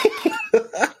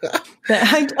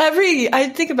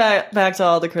 I think back to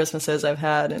all the Christmases I've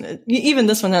had, and even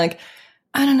this one, I'm like,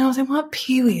 I don't know, they want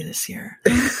Pee-wee this year.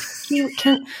 You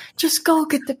can just go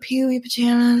get the Pee-wee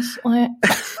pajamas.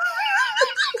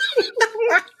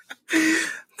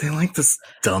 They like this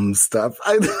dumb stuff.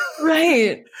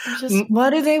 Right. Just,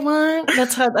 what do they want?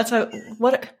 That's how,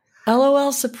 what,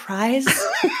 LOL surprise?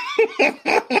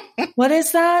 What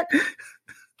is that?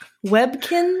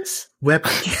 Webkins?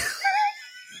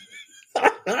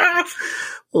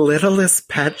 Littlest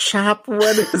Pet Shop?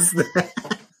 What is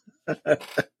that?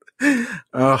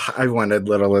 Oh, I wanted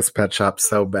Littlest Pet Shop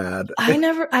so bad. I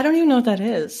don't even know what that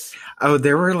is. Oh,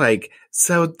 there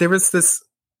was this,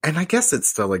 and I guess it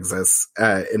still exists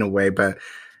in a way, but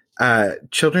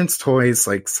children's toys,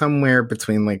 like somewhere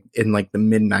between in the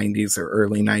mid 90s or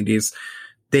early 90s,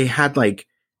 they had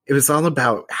it was all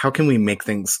about how can we make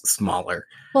things smaller.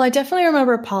 Well, I definitely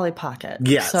remember Polly Pocket.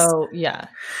 Yes. So, yeah.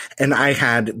 And I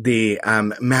had the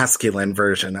masculine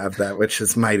version of that, which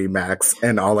is Mighty Max,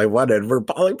 and all I wanted were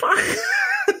Polly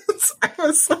Pockets. I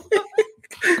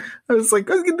was like,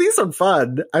 oh, these are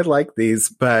fun. I like these,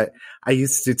 but I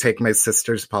used to take my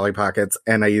sister's Polly Pockets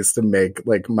and I used to make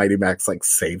Mighty Max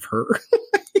save her.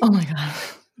 Oh my God.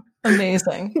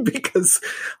 Amazing. Because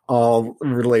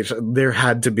there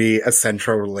had to be a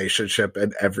central relationship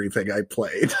in everything I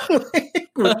played with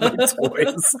my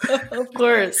toys. Of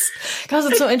course. Because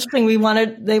it's so interesting.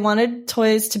 They wanted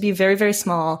toys to be very, very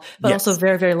small, but also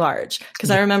very, very large.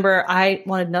 Because I remember I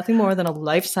wanted nothing more than a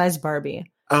life-size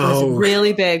Barbie. It was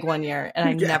really big one year, and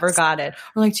I never got it.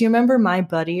 Or do you remember My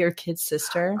Buddy, your kid's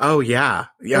sister? Oh, yeah.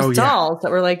 Those dolls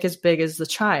that were as big as the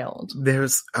child.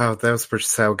 Those were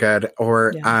so good.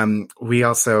 Or we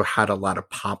also had a lot of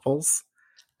Popples.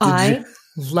 I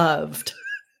loved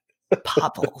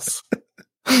Popples.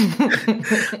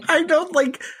 I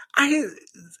don't I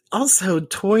also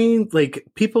toying,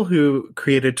 people who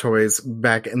created toys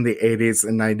back in the 80s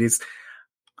and 90s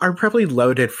are probably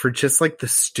loaded for just the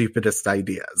stupidest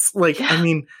ideas. I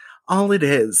mean, all it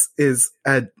is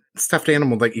a stuffed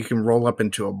animal that you can roll up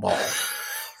into a ball.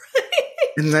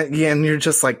 Right. And you're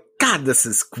just like, God, this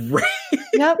is great.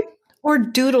 Yep. Or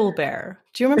Doodle Bear.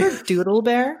 Do you remember Doodle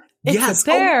Bear? It's a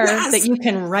bear that you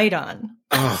can write on.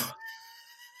 Oh.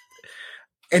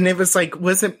 And it was it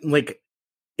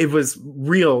was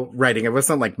real writing. It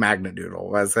wasn't like Magnadoodle,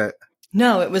 was it?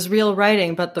 No, it was real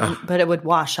writing, but it would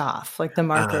wash off. The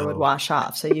marker would wash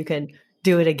off, so you could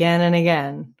do it again and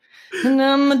again. And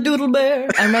I'm a doodle bear.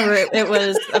 I remember it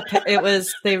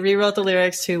was they rewrote the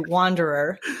lyrics to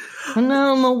Wanderer. And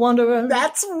I'm a wanderer.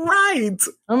 That's right.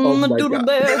 I'm a doodle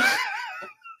bear.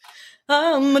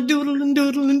 I'm a doodle and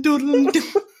doodle and doodle and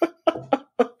doodle.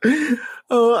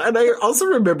 Oh, and I also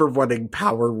remember wanting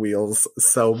Power Wheels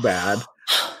so bad.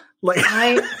 Oh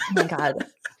my God.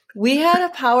 We had a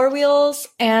Power Wheels,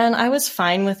 and I was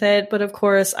fine with it. But of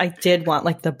course, I did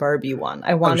want the Barbie one.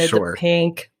 I wanted the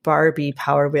pink Barbie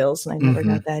Power Wheels, and I never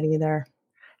got that either.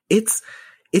 It's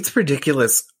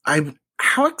ridiculous.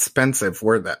 How expensive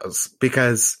were those?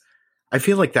 Because I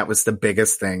feel like that was the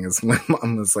biggest thing. Is my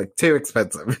mom was too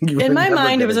expensive. In my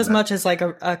mind, it was as much as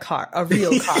a car, a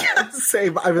real car. Yeah,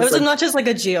 same. It was as much as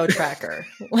a geo tracker.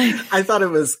 I thought it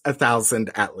was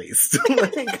 1,000 at least.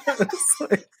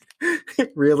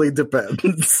 It really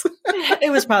depends.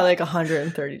 It was probably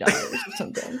 $130 or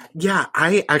something. Yeah,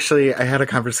 I had a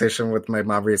conversation with my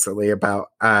mom recently about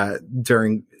at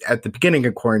the beginning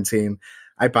of quarantine,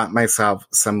 I bought myself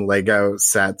some Lego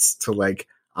sets to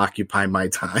occupy my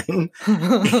time.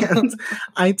 And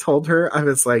I told her, I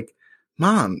was like,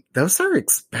 Mom, those are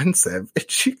expensive. And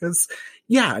she goes,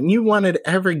 yeah, and you wanted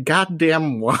every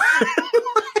goddamn one.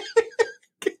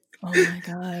 Oh my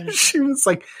God. She was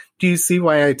like, do you see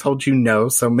why I told you no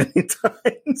so many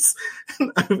times?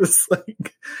 And I was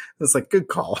like, good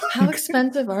call. How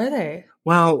expensive are they?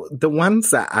 Well, the ones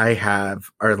that I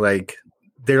have are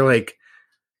they're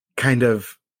kind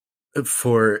of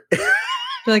for.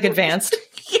 They're advanced?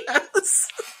 Yes.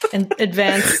 And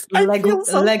advanced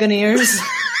Legoniers.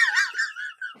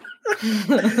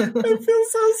 I feel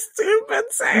so stupid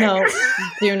saying No, it.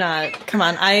 do not. Come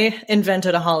on. I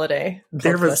invented a holiday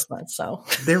There called was- Christmas, so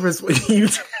There was you.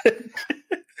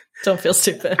 don't feel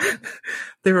stupid.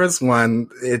 There was one.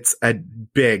 It's a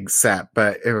big set,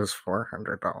 but it was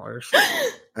 $400.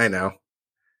 I know.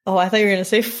 Oh, I thought you were going to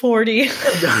say 40.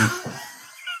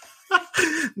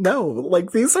 No,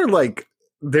 like these are like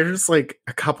there's like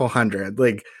a couple hundred.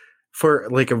 Like for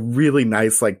like a really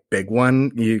nice like big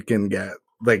one, you can get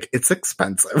like it's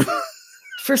expensive.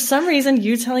 For some reason,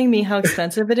 you telling me how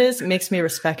expensive it is makes me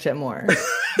respect it more.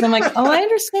 And I'm like, oh, I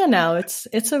understand now. It's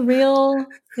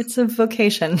a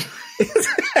vocation.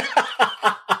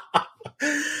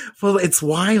 Well, it's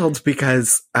wild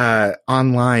because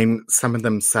online some of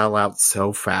them sell out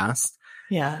so fast.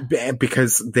 Yeah.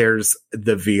 Because there's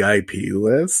the VIP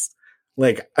list.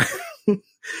 Like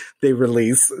they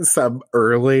release some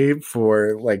early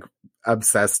for like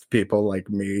obsessed people like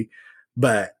me.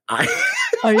 But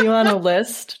Are you on a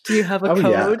list? Do you have a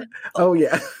code? Oh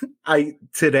yeah.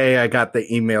 Today I got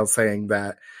the email saying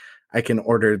that I can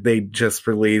order. They just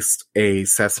released a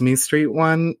Sesame Street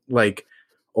one, like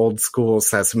old school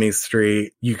Sesame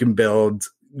Street. You can build,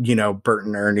 Bert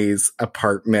and Ernie's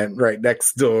apartment right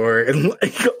next door and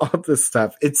like all this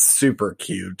stuff. It's super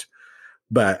cute.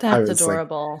 But That's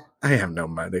adorable. Like, I have no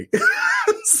money.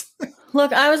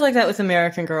 Look, I was like that with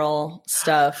American Girl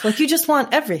stuff. Like, you just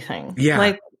want everything. Yeah.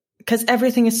 Like, because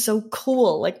everything is so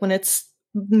cool. Like, when it's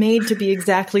made to be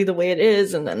exactly the way it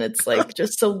is, and then it's like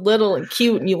just so little and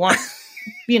cute, and you want,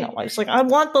 I was like, I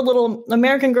want the little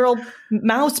American Girl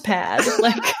mouse pad,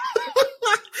 like,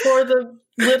 for the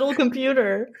little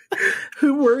computer.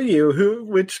 Who were you?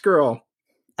 Which girl?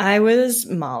 I was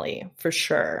Molly, for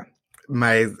sure.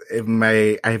 I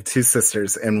have two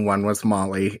sisters, and one was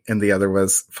Molly, and the other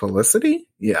was Felicity.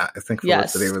 Yeah, I think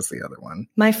Felicity was the other one.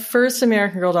 My first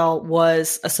American Girl doll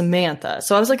was a Samantha,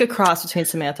 so I was like a cross between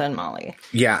Samantha and Molly.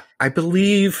 Yeah, I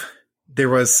believe there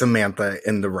was Samantha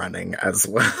in the running as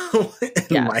well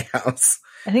in my house.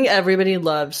 I think everybody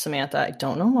loved Samantha. I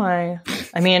don't know why.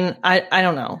 I mean, I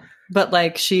don't know. But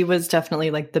like, she was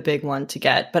definitely like the big one to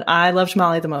get. But I loved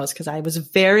Molly the most because I was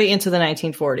very into the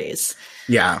 1940s.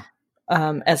 Yeah.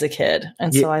 As a kid.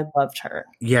 And so I loved her.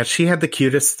 Yeah, she had the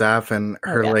cutest stuff and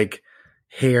her like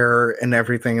hair and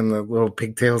everything and the little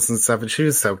pigtails and stuff. And she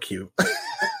was so cute.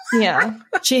 Yeah.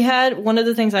 She had one of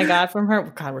the things I got from her.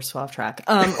 God, we're so off track.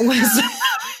 Was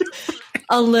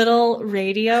a little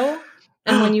radio.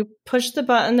 And when you push the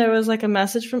button, there was like a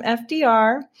message from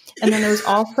FDR. And then there was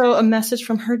also a message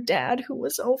from her dad who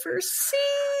was overseas.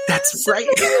 That's right.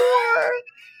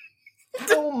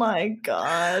 Oh my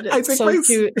God. I think so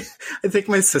cute. I think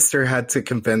my sister had to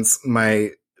convince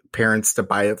my parents to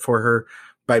buy it for her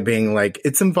by being like,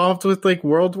 it's involved with like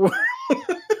World War.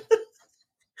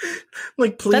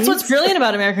 Like, please. That's what's brilliant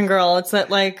about American Girl. It's that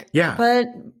like, but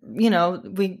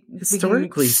we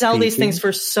historically can sell these things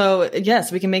for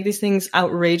we can make these things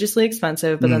outrageously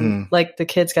expensive, but then like the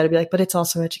kids got to be like, but it's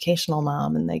also educational,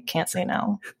 Mom, and they can't say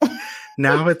no.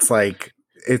 Now it's like,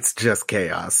 it's just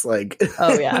chaos. Like,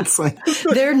 oh yeah. It's like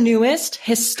their newest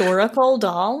historical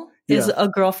doll is a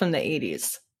girl from the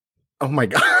 80s. Oh my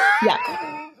God.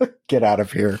 Yeah. Get out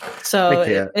of here. So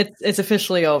it's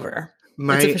officially over.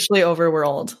 It's officially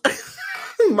overworld.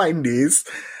 My niece,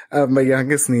 my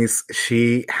youngest niece,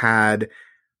 she had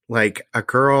like a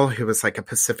girl who was like a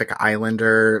Pacific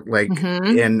Islander, like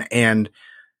and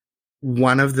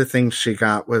one of the things she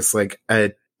got was like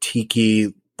a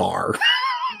tiki bar.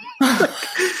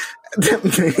 That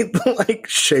made like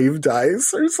shaved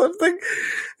ice or something.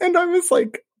 And I was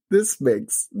like, this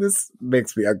makes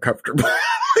me uncomfortable.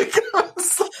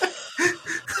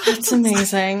 That's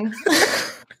amazing.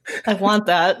 I want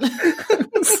that.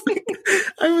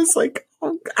 I was like,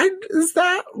 oh, is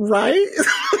that right?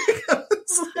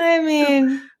 I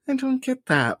mean, I don't get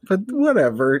that, but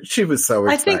whatever. She was so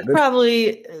excited. I think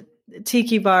probably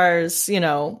tiki bars,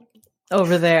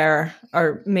 over there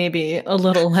are maybe a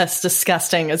little less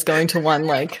disgusting as going to one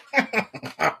like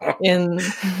in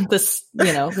this,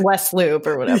 West Loop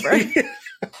or whatever.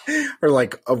 Or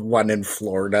like a one in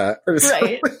Florida or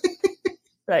something.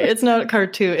 Right. It's not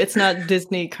cartoon. It's not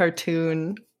Disney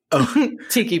cartoon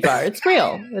tiki bar. It's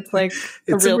real. It's like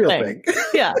it's a real thing.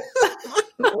 Yeah.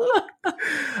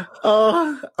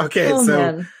 Okay. Oh, so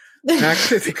man. back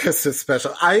to the Christmas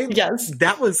special.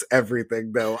 That was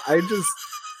everything though.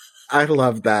 I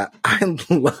loved that. I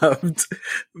loved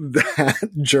that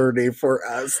journey for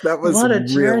us. That was what a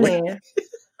journey.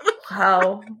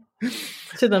 Wow.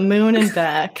 To the moon and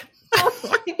back.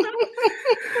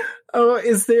 Oh,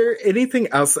 is there anything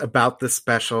else about the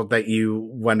special that you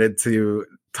wanted to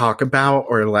talk about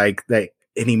or like that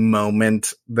any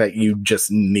moment that you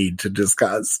just need to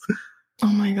discuss? Oh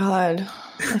my God.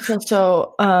 I feel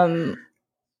so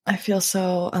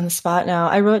on the spot now.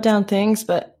 I wrote down things,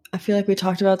 but I feel like we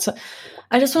talked about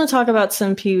I just want to talk about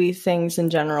some Pee-wee things in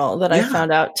general that I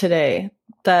found out today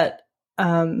that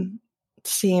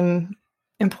seem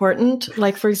important.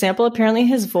 Like, for example, apparently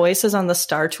his voice is on the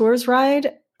Star Tours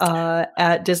ride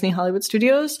at Disney Hollywood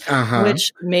Studios,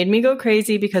 which made me go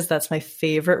crazy because that's my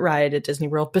favorite ride at Disney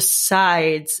World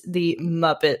besides the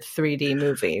Muppet 3D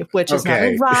movie, which is not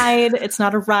a ride. It's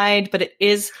not a ride, but it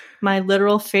is my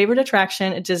literal favorite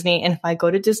attraction at Disney. And if I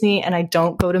go to Disney and I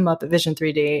don't go to Muppet Vision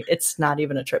 3D, it's not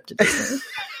even a trip to Disney.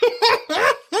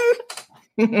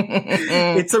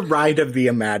 It's a ride of the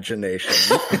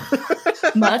imagination.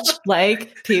 Much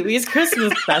like Pee-wee's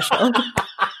Christmas special.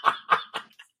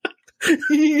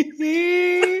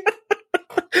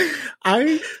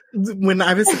 When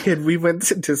I was a kid, we went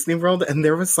to Disney World and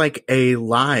there was like a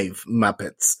live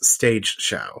Muppets stage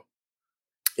show.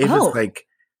 It was like,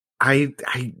 I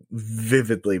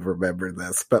vividly remember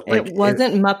this, but like it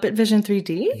wasn't Muppet Vision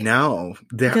 3D? No.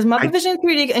 Because Muppet Vision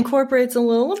 3D incorporates a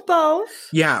little of both.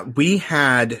 Yeah, we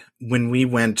had, when we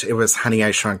went, it was Honey,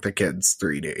 I Shrunk the Kids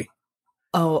 3D.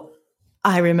 Oh,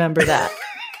 I remember that.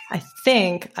 I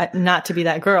think, not to be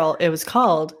that girl, it was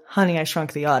called Honey, I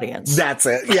Shrunk the Audience. That's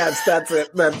it. Yes, that's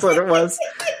it. That's what it was.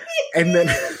 And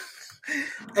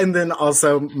then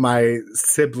also my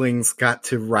siblings got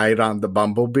to ride on the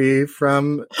Bumblebee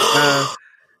from,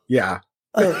 yeah.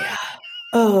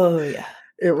 Oh yeah.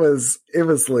 It was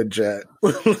legit.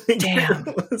 Damn.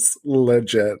 It was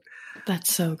legit.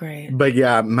 That's so great. But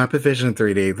yeah, Muppet Vision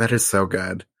 3D, that is so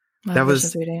good. Muppet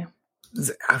Vision 3D.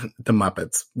 The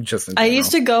Muppets, just in I general.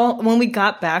 used to go, when we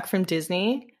got back from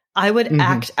Disney, I would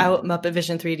act out Muppet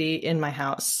Vision 3D in my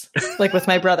house, like with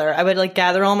my brother. I would like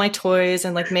gather all my toys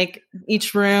and like make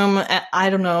each room. I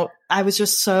don't know. I was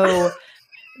just so,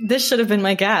 this should have been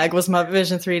my gag, was Muppet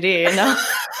Vision 3D. And now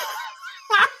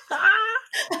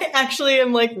I actually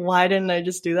am like, why didn't I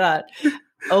just do that?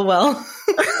 Oh, well.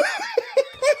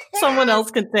 Someone else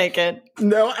can take it.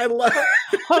 No, I love it.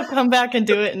 I'll come back and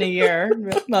do it in a year.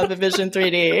 Muppet Vision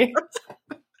 3D.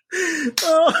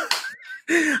 Oh,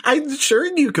 I'm sure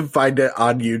you can find it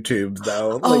on YouTube,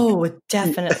 though.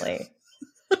 Definitely.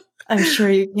 I'm sure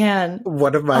you can.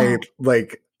 One of my,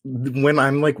 like, when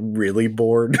I'm, like, really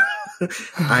bored,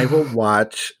 I will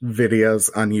watch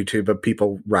videos on YouTube of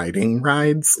people riding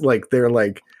rides. Like, they're,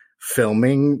 like,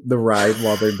 filming the ride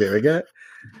while they're doing it.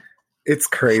 It's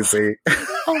crazy.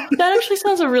 Oh, that actually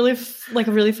sounds a really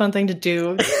fun thing to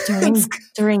do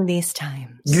during these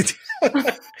times.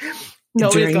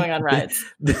 Nobody's going on rides.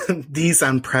 These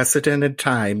unprecedented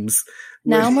times.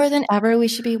 Now more than ever, we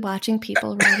should be watching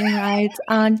people riding rides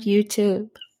on YouTube.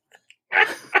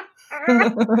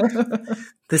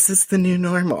 This is the new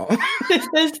normal. This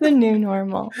is the new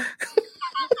normal.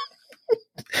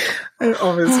 I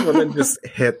always want to just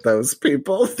hit those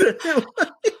people.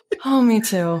 Oh, me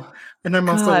too. And I'm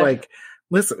also like,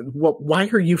 listen, why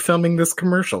are you filming this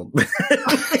commercial?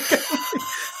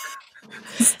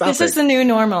 This is the new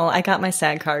normal. I got my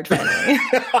SAG card finally.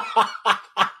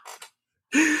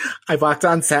 I walked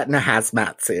on set in a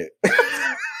hazmat suit.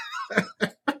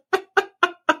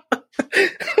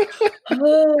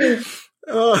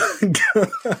 Oh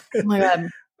my God.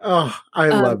 Oh, I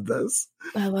love this.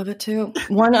 I love it too.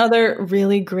 One other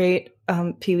really great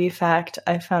Pee-wee fact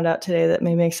I found out today that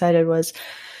made me excited was,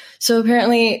 so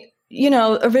apparently,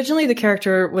 originally the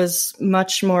character was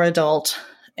much more adult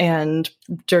and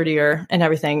dirtier and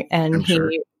everything. And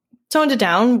he toned it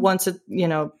down once it,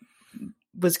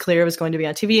 was clear it was going to be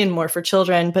on TV and more for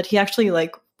children. But he actually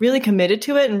like really committed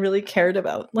to it and really cared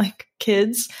about like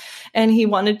kids. And he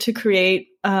wanted to create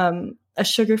a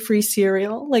sugar-free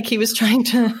cereal. Like he was trying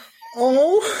to,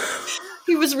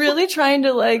 he was really trying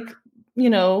to like,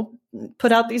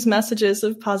 put out these messages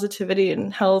of positivity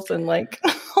and health and like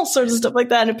all sorts of stuff like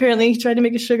that. And apparently he tried to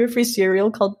make a sugar-free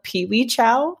cereal called Pee-wee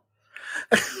Chow.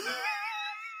 And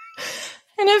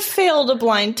it failed a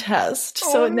blind test,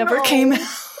 so it never came out.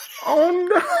 Oh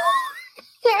no.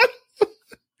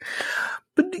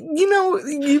 But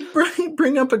you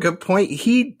bring up a good point.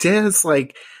 He does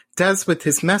with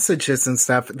his messages and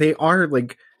stuff. They are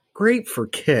like great for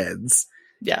kids.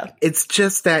 Yeah. It's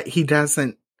just that he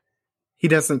doesn't,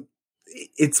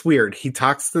 it's weird. He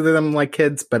talks to them like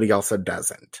kids, but he also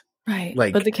doesn't. Right.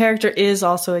 Like, but the character is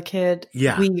also a kid.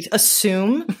 Yeah. We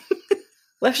assume.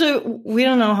 Well, actually, we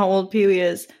don't know how old Pee-wee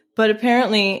is, but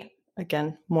apparently,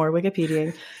 again, more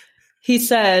Wikipedia. He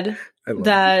said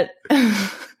that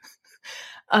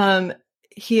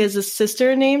he has a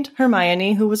sister named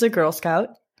Hermione who was a Girl Scout.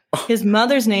 His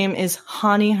mother's name is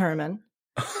Hani Herman,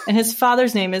 and his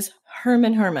father's name is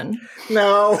Herman Herman.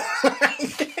 No.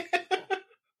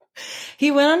 He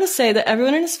went on to say that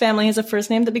everyone in his family has a first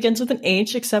name that begins with an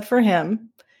H except for him.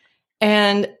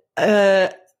 And this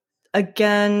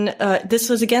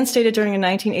was again stated during a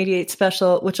 1988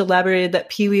 special, which elaborated that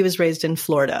Pee-wee was raised in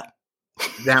Florida.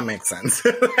 That makes sense.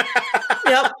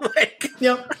 Yep.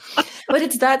 Yep. But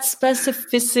it's that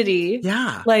specificity.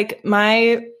 Yeah.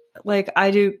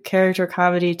 I do character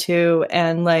comedy too.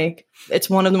 And it's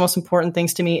one of the most important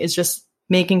things to me is just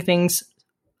making things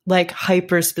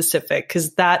hyper specific,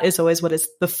 because that is always what is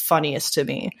the funniest to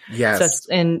me. Yes.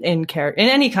 So in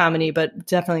any comedy, but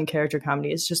definitely in character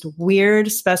comedy, it's just weird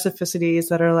specificities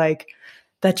that are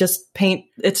that just paint.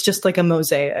 It's just like a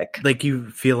mosaic. You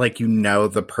feel like you know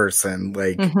the person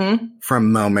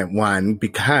from moment one,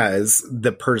 because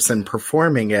the person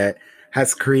performing it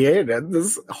has created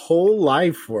this whole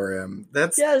life for him.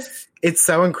 It's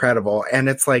so incredible, and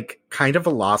it's kind of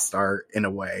a lost art in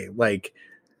a way.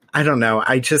 I don't know.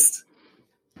 It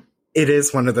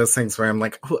is one of those things where I'm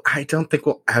like, oh, I don't think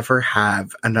we'll ever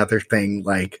have another thing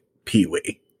like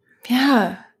Pee-wee.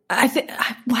 Yeah.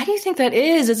 Why do you think that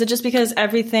is? Is it just because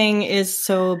everything is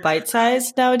so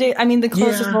bite-sized nowadays? I mean, the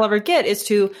closest we'll ever get is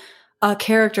to a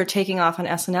character taking off on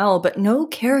SNL, but no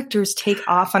characters take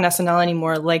off on SNL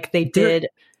anymore like they did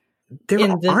in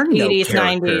the 80s,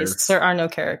 90s. There are no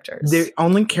characters. The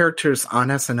only characters on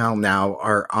SNL now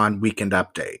are on Weekend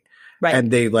Update. Right.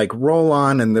 And they roll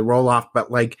on and they roll off,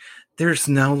 but there's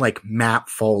no Matt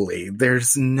Foley.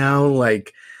 There's no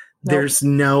there's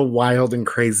no Wild and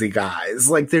Crazy Guys.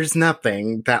 There's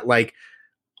nothing that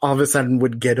all of a sudden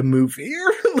would get a movie.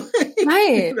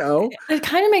 Right. You know? It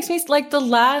kind of makes me the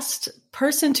last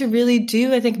person to really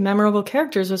do, I think, memorable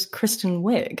characters was Kristen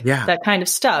Wiig. Yeah. That kind of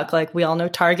stuck. We all know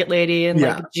Target Lady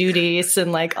and Judy's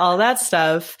and all that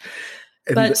stuff.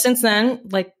 But since then,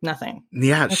 nothing.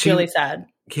 Yeah. It's really sad.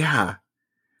 Yeah.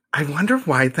 I wonder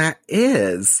why that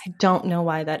is. I don't know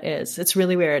why that is. It's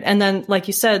really weird. And then, like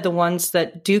you said, the ones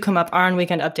that do come up are on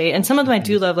Weekend Update. And some of them I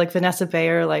do love, Vanessa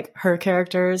Bayer, her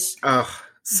characters. Oh,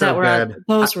 so good.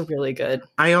 Those were really good.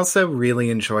 I also really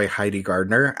enjoy Heidi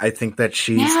Gardner. I think that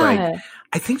she's I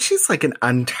think she's an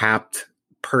untapped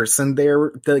person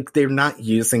there. They're not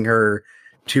using her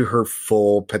to her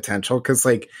full potential. Because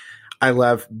I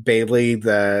love Bailey,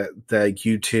 the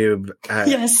YouTube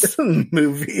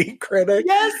movie critic.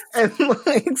 Yes.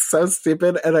 And so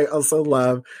stupid. And I also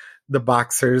love the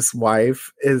boxer's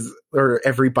wife or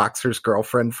every boxer's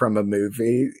girlfriend from a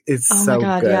movie. It's so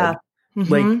good. Yeah.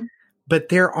 Mm-hmm. But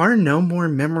there are no more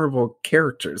memorable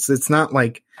characters. It's not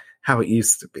how it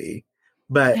used to be.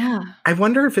 But I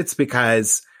wonder if it's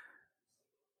because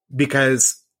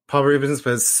Paul Reubens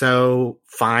was so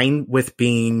fine with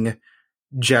being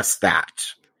just that.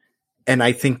 And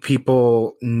I think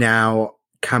people now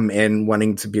come in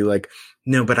wanting to be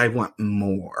no, but I want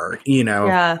more,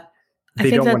 Yeah.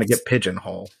 They don't want to get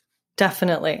pigeonholed.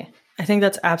 Definitely. I think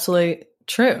that's absolutely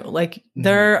true.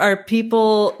 There are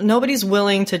people, nobody's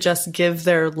willing to just give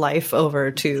their life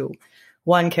over to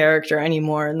one character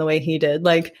anymore in the way he did.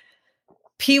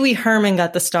 Pee-wee Herman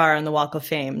got the star on the Walk of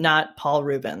Fame, not Paul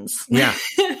Reubens. Yeah.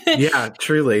 Yeah,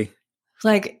 truly.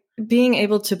 Being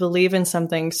able to believe in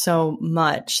something so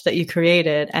much that you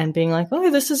created and being oh,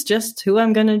 this is just who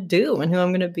I'm going to do and who I'm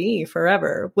going to be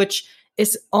forever, which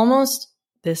is almost,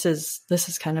 this is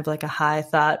kind of a high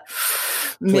thought.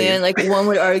 Man, one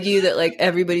would argue that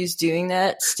everybody's doing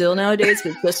that still nowadays,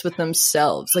 but just with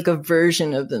themselves, a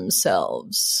version of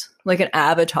themselves, an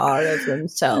avatar of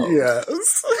themselves.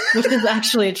 Yes. Which is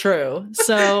actually true.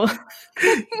 So,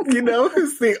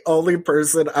 who's the only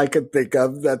person I could think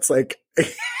of that's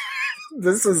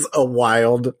this is a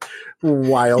wild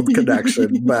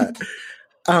connection, but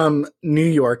New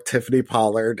York Tiffany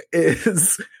Pollard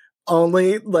is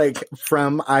only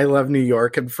from I Love New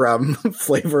York and from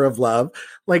Flavor of Love.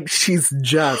 She's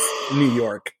just New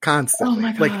York constantly. Oh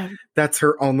my God. That's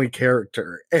her only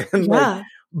character. And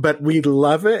but we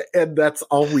love it, and that's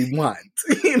all we want.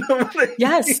 You know what I mean?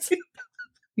 Yes.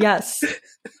 Yes.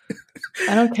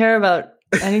 I don't care about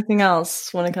anything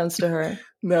else when it comes to her.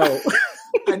 No.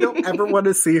 I don't ever want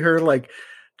to see her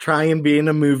try and be in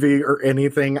a movie or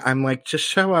anything. I'm just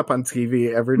show up on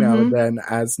TV every now and then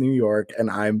as New York,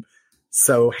 and I'm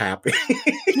so happy.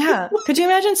 Yeah. Could you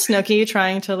imagine Snooki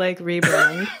trying to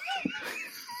rebrand?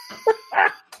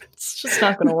 It's just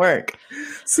not going to work.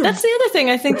 So, that's the other thing.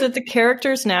 I think that the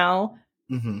characters now,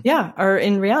 are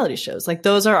in reality shows.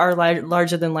 Those are our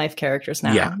larger than life characters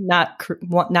now,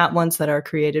 not ones that are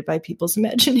created by people's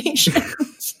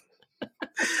imaginations.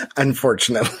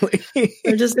 Unfortunately.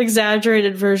 They're just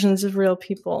exaggerated versions of real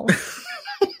people.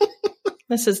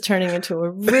 This is turning into a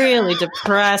really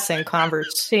depressing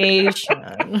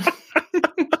conversation.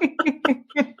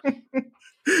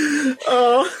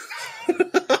 Oh,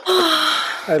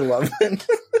 I love it.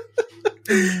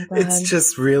 It's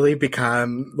just really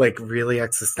become like really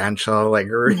existential, like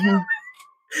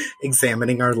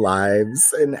examining our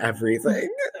lives and everything.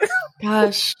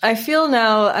 Gosh, I feel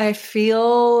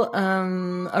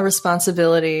a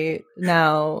responsibility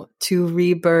now to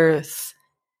rebirth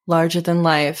larger than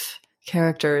life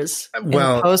characters in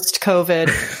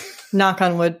post-COVID, knock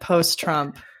on wood,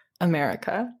 post-Trump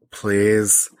America.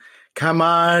 Please. Come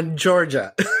on,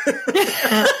 Georgia.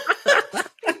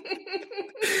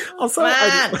 Also,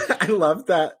 I love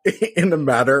that in a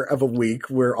matter of a week,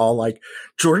 we're all like,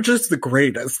 Georgia's the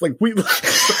greatest. Like, we love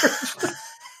Georgia.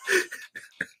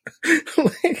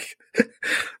 Like,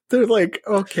 they're like,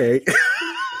 okay.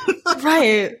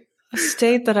 Right. A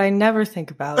state that I never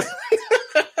think about.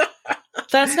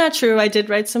 That's not true. I did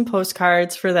write some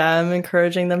postcards for them,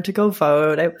 encouraging them to go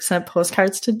vote. I sent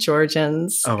postcards to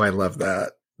Georgians. Oh, I love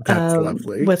that. That's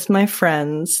lovely. With my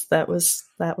friends. That was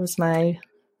my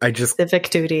civic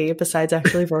duty besides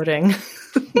actually voting.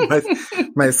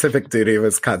 my civic duty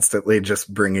was constantly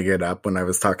just bringing it up when I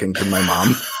was talking to my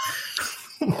mom.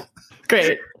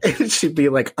 Great. And she'd be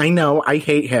like, I know, I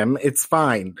hate him. It's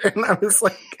fine. And I was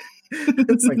like,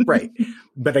 it's like, right.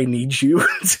 But I need you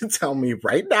to tell me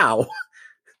right now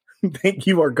that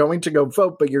you are going to go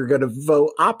vote, but you're going to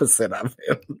vote opposite of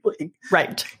him. Like,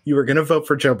 right. You were going to vote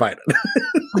for Joe Biden.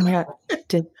 Oh my God.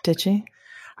 Did she?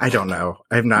 I don't know.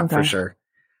 I'm not for sure.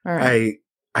 All right.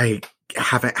 I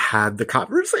haven't had the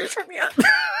conversation yet.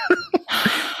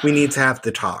 We need to have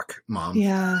the talk, Mom.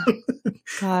 Yeah.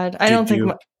 God, I don't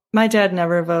think my dad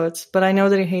never votes, but I know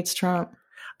that he hates Trump.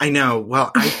 I know.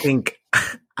 Well, I think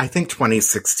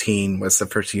 2016 was the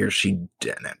first year she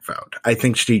didn't vote. I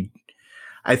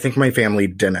think my family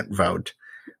didn't vote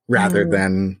rather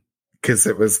than because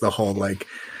it was the whole like,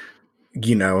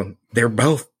 you know, they're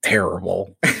both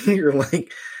terrible. And you're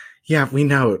like, yeah, we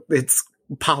know it's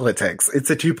politics. It's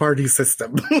a two-party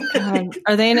system.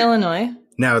 Are they in Illinois?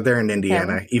 No, they're in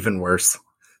Indiana. Even worse.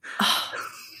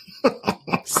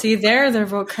 See, their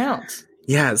vote counts.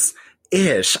 Yes.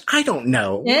 Ish. I don't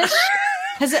know. Ish?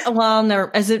 Is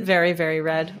it very, very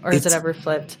red? Or is it ever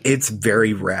flipped? It's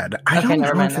very red. I don't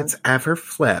know if it's ever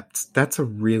flipped. That's a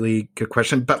really good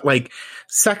question. But like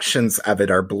sections of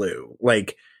it are blue.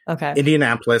 Like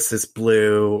Indianapolis is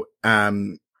blue.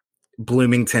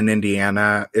 Bloomington,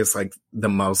 Indiana is like the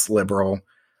most liberal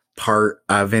part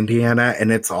of Indiana,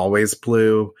 and it's always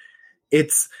blue.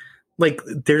 It's like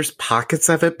there's pockets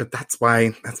of it, but that's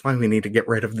why we need to get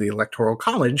rid of the Electoral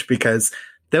College, because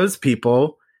those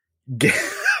people get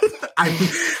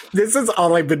this is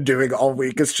all I've been doing all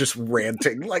week is just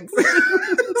ranting like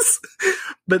this.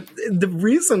 But the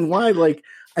reason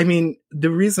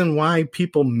why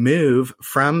people move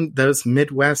from those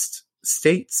Midwest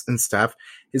states and stuff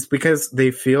is because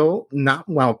they feel not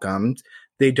welcomed.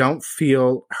 They don't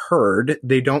feel heard.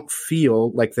 They don't feel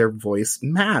like their voice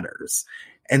matters.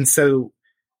 And so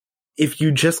if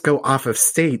you just go off of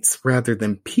states rather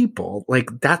than people, like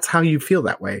that's how you feel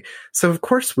that way. So of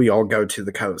course we all go to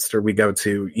the coast or we go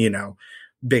to, you know,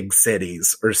 big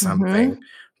cities or something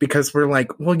because we're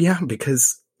like, well, yeah,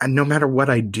 because no matter what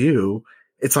I do,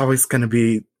 it's always going to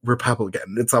be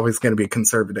Republican. It's always going to be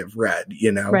conservative red,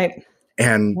 you know? Right.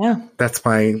 And that's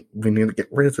why we need to get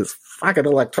rid of this fucking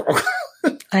electoral.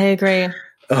 I agree.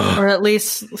 Ugh. Or at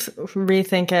least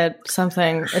rethink it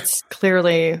something. It's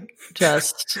clearly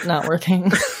just not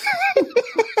working.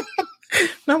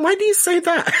 Now, why do you say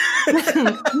that?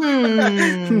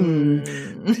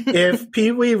 If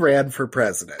Pee Wee ran for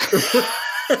president,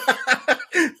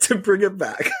 to bring it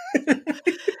back.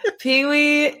 Pee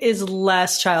Wee is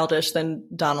less childish than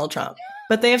Donald Trump,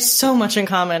 but they have so much in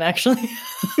common, actually.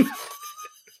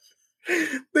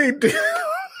 They do.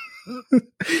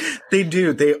 They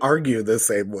do. They argue the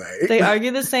same way. They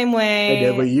argue the same way.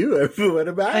 I know, but what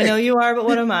am I? I know you are, but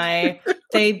what am I?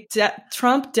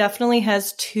 Trump definitely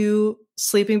has 2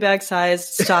 sleeping bag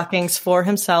sized stockings for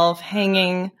himself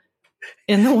hanging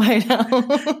in the White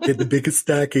House. They're the biggest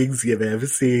stockings you've ever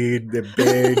seen. They're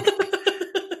big.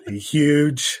 They're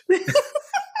huge.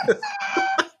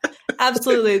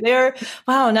 Absolutely.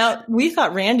 Wow. Now we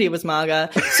thought Randy was MAGA.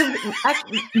 So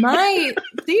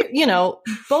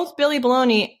both Billy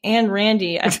Baloney and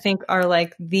Randy, I think, are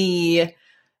like the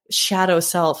shadow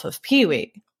self of Pee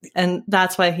Wee. And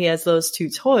that's why he has those two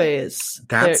toys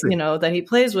that he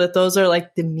plays with. Those are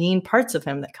like the mean parts of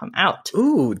him that come out.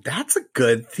 Ooh, that's a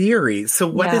good theory. So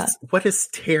what is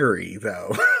Terry,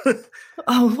 though?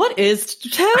 Oh, what is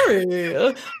Terry? I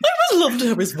would love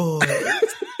Terry's voice.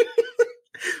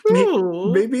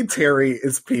 Maybe Terry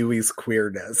is Pee-wee's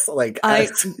queerness. Okay,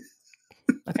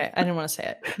 I didn't want to say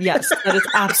it. Yes, that is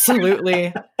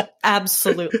absolutely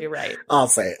right. I'll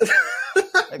say it.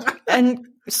 And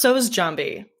so is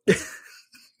Jambi.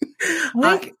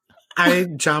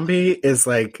 Jambi is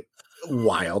like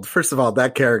wild. First of all,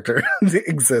 that character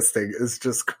existing is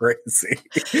just crazy.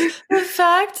 The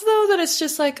fact, though, that it's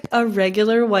just like a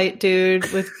regular white dude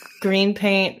with green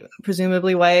paint,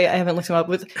 presumably white. I haven't looked him up,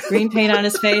 with green paint on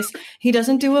his face. He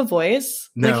doesn't do a voice.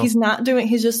 No. Like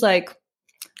he's just like,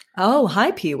 oh,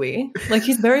 hi, Pee-wee. Like,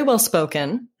 he's very well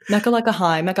spoken. Mecca like a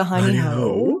hi, mecca hi me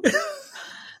ho.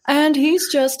 And he's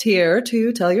just here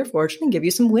to tell your fortune and give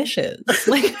you some wishes.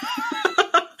 Like,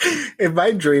 in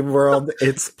my dream world,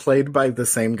 it's played by the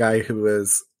same guy who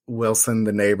is Wilson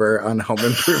the neighbor on Home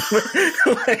Improvement.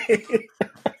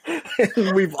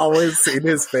 We've always seen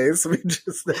his face. We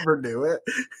just never knew it.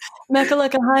 Mecca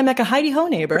like a hi, mecca Heidi ho,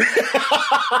 neighbor.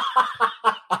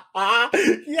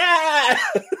 Yes!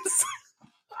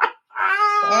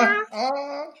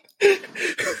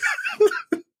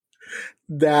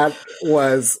 That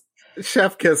was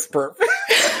Chef Kiss perfect.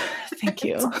 Thank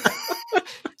you.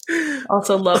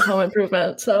 Also love Home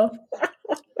Improvement, so.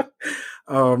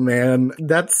 Oh man,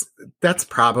 that's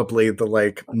probably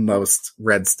the most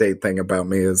red state thing about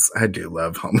me is I do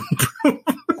love Home Improvement.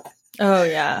 Oh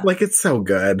yeah, it's so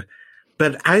good.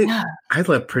 But I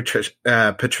love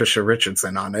Patricia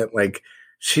Richardson on it.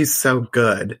 She's so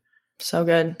good. So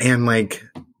good. And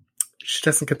she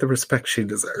doesn't get the respect she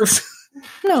deserves.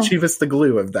 No. She was the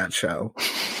glue of that show,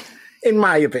 in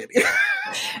my opinion.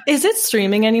 Is it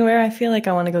streaming anywhere? I feel like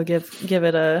I want to go give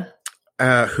it a...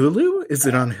 Hulu? Is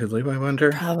it on Hulu, I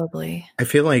wonder? Probably. I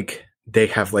feel like they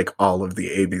have all of the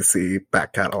ABC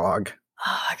back catalog.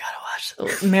 Oh, I gotta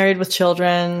watch Married with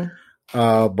Children.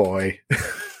 Oh boy.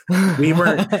 we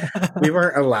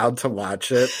weren't allowed to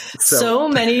watch it. So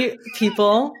many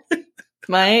people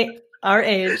our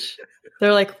age,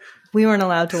 they're like, we weren't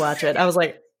allowed to watch it. I was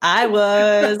like, I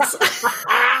was.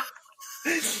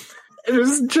 It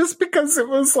was just because it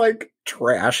was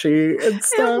trashy and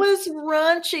stuff. It was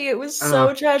raunchy. It was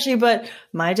so trashy. But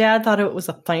my dad thought it was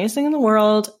the funniest thing in the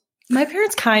world. My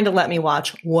parents kind of let me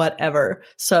watch whatever.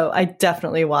 So I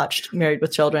definitely watched Married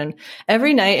with Children.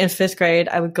 Every night in 5th grade,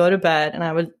 I would go to bed and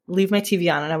I would leave my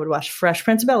TV on and I would watch Fresh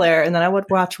Prince of Bel-Air and then I would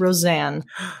watch Roseanne.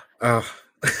 I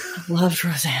loved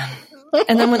Roseanne.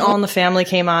 And then when All in the Family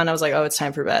came on, I was like, oh, it's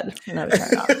time for bed. And I would turn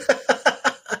it off.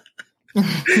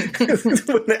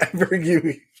 Whenever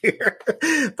you hear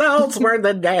those were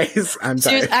the days. I'm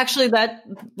sorry. Actually, that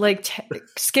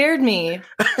scared me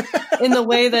in the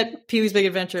way that Pee-wee's Big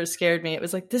Adventure scared me. It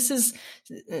was like, this is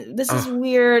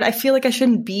weird. I feel like I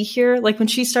shouldn't be here. When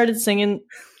she started singing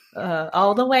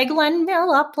all the way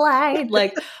Glenville applied,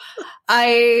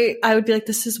 I would be like,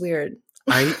 this is weird.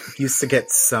 I used to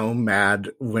get so mad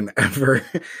whenever,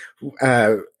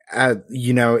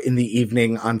 in the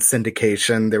evening on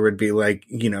syndication, there would be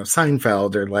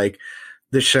Seinfeld or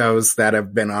the shows that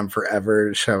have been on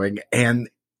forever showing. And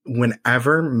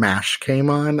whenever MASH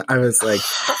came on, I was like,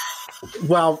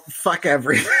 well, fuck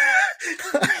everything.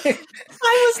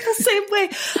 I was the same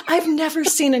way. I've never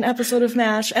seen an episode of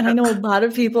MASH, and I know a lot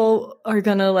of people are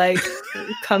gonna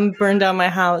come burn down my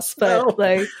house, but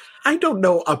I don't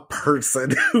know a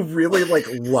person who really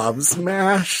loves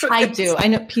MASH. I do. I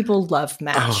know people love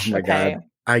MASH. Oh my God.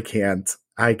 I can't.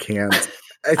 I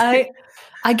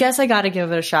guess I got to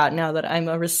give it a shot now that I'm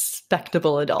a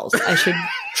respectable adult. I should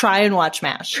try and watch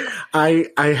MASH.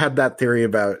 I had that theory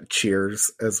about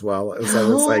Cheers as well. As I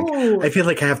was I feel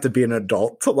like I have to be an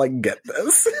adult to get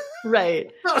this.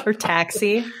 Right. Or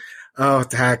Taxi. Oh,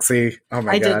 Taxi. Oh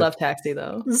my God. I did love Taxi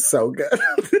though. So good.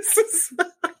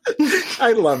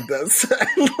 I love this.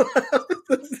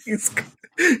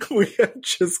 We have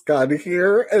just gone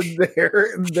here and there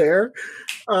and there.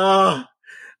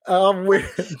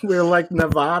 We're like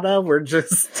Nevada. We're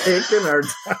just taking our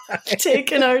time.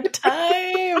 Taking our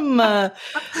time. But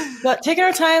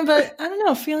I don't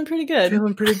know, feeling pretty good.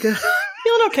 Feeling pretty good.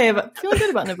 Feeling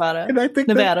good about Nevada. And I think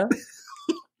Nevada.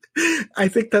 I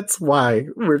think that's why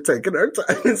we're taking our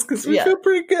time, is because we feel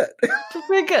pretty good. Feel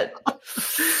pretty good.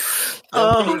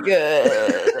 Pretty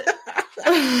good.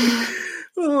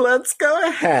 Let's go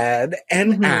ahead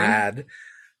and add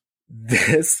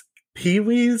this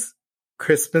Pee-wee's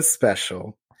Christmas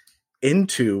special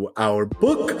into our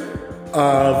book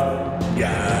of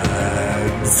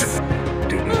gags. gags.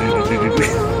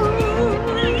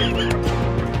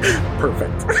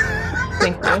 Perfect.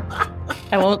 Thank you.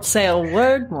 I won't say a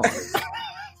word more.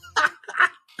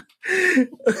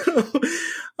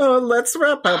 Let's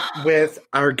wrap up with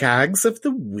our gags of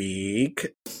the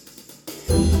week.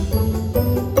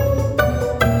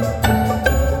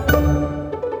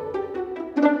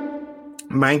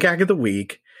 My gag of the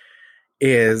week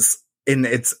is, and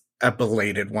it's a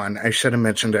belated one. I should have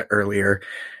mentioned it earlier.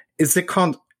 Is it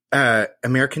called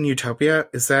American Utopia?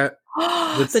 Is that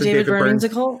the David Byrne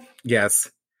musical?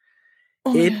 Yes.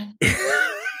 Oh,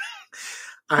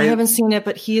 I haven't seen it,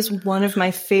 but he's one of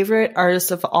my favorite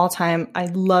artists of all time. I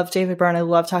love David Byrne. I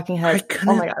love Talking Heads.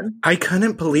 Oh my God. I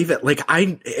couldn't believe it. Like,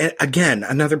 again,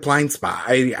 another blind spot.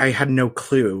 I had no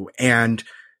clue. And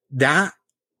that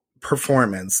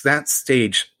performance, that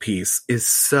stage piece is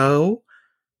so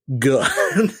good.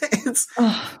 It's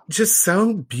just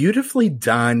so beautifully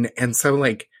done and so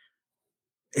like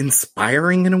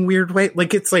inspiring in a weird way.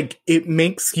 Like, it's like, it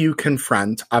makes you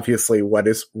confront obviously what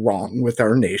is wrong with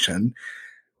our nation.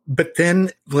 But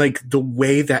then like the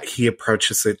way that he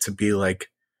approaches it to be like,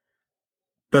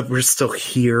 but we're still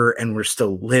here and we're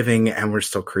still living and we're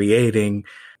still creating,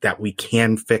 that we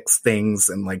can fix things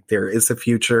and like there is a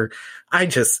future.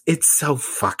 It's so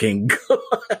fucking good.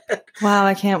 Wow,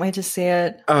 I can't wait to see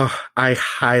it. Oh, I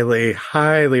highly,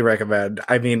 highly recommend.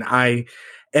 I mean, I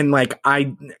don't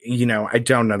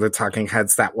know the Talking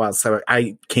Heads that well, so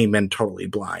I came in totally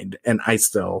blind and I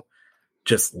still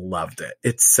just loved it.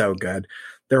 It's so good.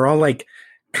 They're all like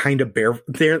kind of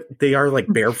they are like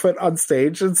barefoot on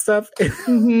stage and stuff.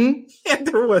 Mm-hmm. And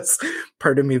there was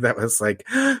part of me that was like,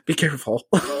 be careful.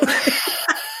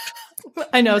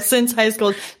 I know, since high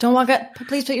school, don't walk up,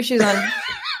 please put your shoes on.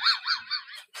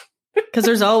 Because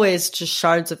there's always just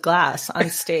shards of glass on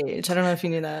stage. I don't know if you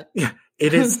knew that. Yeah,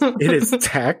 it is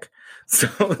tech. So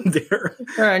there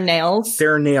are nails.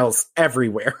 There are nails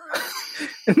everywhere.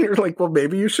 And you're like, well,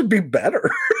 maybe you should be better.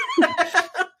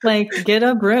 Like, get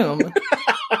a broom.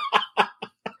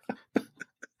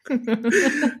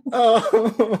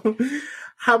 Oh,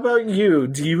 how about you?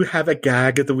 Do you have a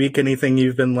gag of the week? Anything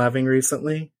you've been loving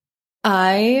recently?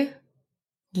 I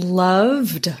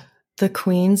loved The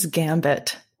Queen's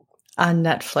Gambit on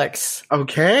Netflix.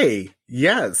 Okay.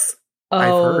 Yes. I've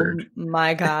heard.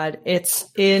 My God. It's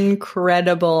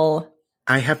incredible.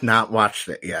 I have not watched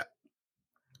it yet,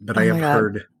 but I have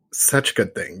heard such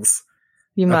good things.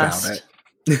 You must. It.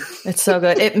 It's so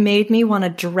good. It made me want to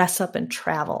dress up and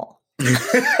travel.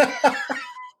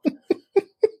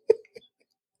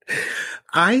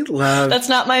 That's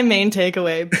not my main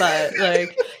takeaway, but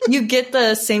like you get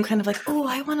the same kind of like, oh,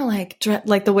 I want to like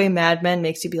like the way Mad Men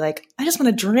makes you be like, I just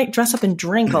want to dress up and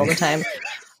drink all the time.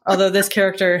 Although this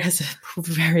character has a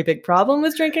very big problem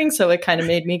with drinking, so it kind of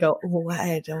made me go, oh,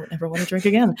 I don't ever want to drink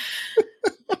again.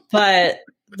 But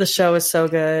the show is so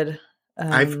good.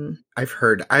 I've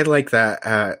heard. I like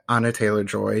that Anna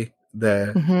Taylor-Joy.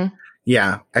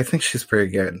 Yeah, I think she's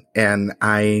pretty good, and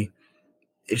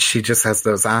she just has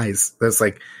those eyes, those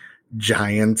like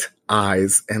giant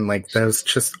eyes, and like those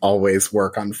just always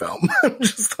work on film.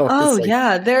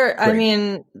 They're. I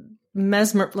mean,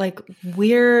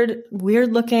 weird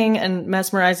looking and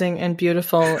mesmerizing and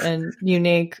beautiful and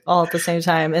unique all at the same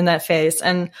time in that face.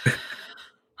 And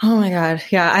oh my God,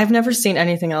 yeah, I've never seen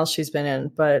anything else she's been in,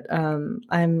 but I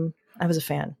was a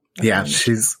fan. Yeah,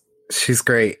 she's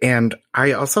great, and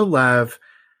I also love.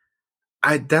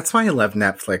 That's why I love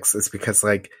Netflix, is because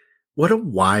like what a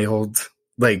wild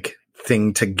like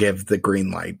thing to give the green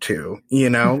light to,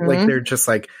 you know? Mm-hmm. Like they're just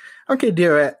like, okay,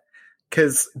 do it.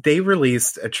 Cause they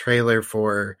released a trailer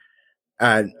for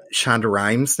Shonda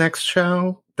Rhimes' next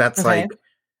show that's like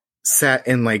set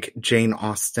in like Jane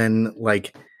Austen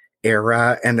like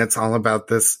era, and it's all about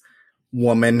this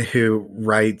woman who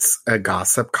writes a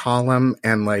gossip column,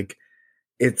 and like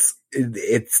it's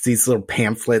these little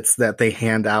pamphlets that they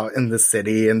hand out in the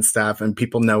city and stuff, and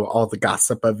people know all the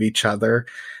gossip of each other.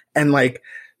 And like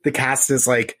the cast is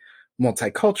like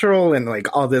multicultural and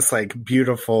like all this like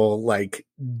beautiful, like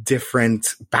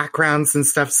different backgrounds and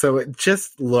stuff. So it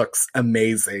just looks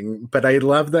amazing. But I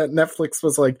love that Netflix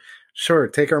was like, sure,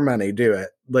 take our money, do it.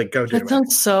 Like, go do it. That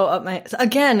sounds so up my,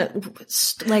 again,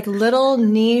 like little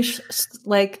niche,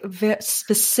 like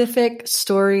specific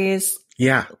stories.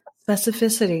 Yeah.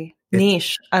 Specificity.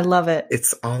 Niche. I love it.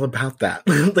 It's all about that.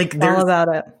 Like all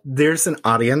about it. There's an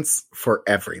audience for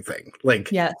everything.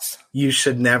 Like, yes, you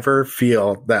should never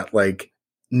feel that like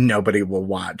nobody will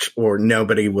watch or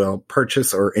nobody will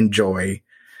purchase or enjoy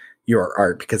your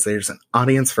art, because there's an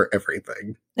audience for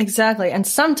everything. Exactly. And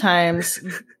sometimes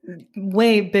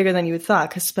way bigger than you would thought,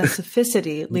 because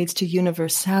specificity leads to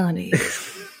universality.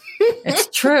 It's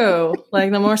true.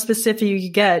 Like the more specific you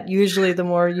get, usually the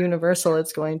more universal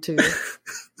it's going to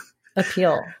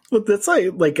appeal. Well, that's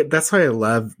why I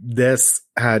love this,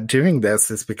 doing this,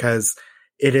 is because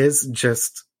it is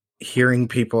just hearing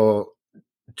people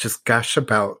just gush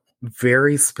about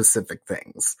very specific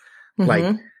things,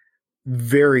 like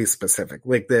very specific,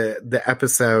 like the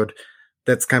episode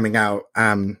that's coming out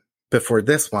before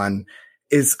this one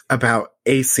is about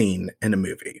a scene in a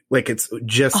movie. Like it's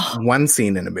just one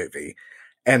scene in a movie,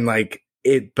 and like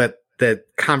but the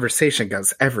conversation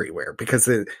goes everywhere because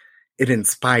it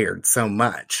inspired so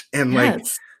much. And like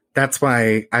that's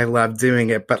why I love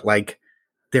doing it. But like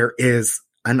there is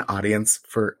an audience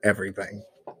for everything.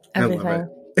 I love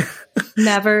it.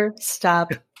 Never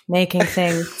stop making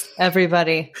things,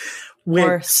 everybody.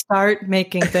 Or start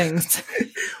making things.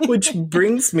 Which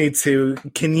brings me to,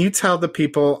 can you tell the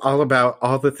people all about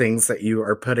all the things that you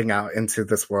are putting out into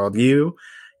this world?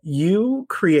 You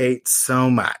create so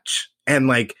much, and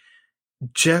like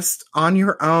just on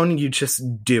your own, you just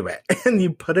do it and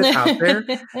you put it out there.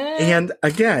 And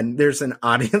again, there's an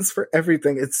audience for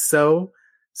everything. It's so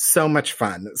much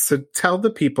fun. So tell the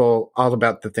people all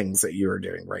about the things that you are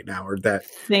doing right now, or that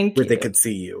where they could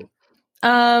see you.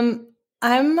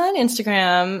 I'm on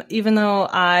Instagram, even though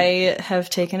I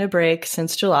have taken a break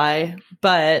since July,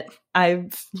 but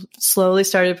I've slowly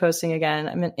started posting again.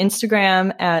 I'm on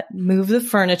Instagram at Move the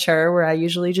Furniture, where I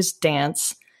usually just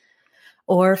dance,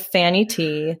 or Fanny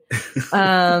T.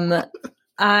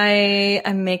 I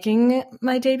am making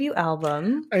my debut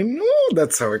album. I know,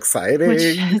 that's so exciting. Which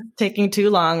is taking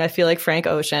too long. I feel like Frank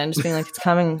Ocean, just being like, it's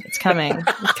coming.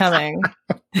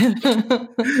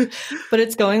 But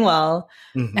it's going well.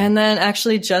 Mm-hmm. And then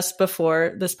actually just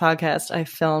before this podcast, I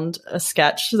filmed a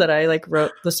sketch that I like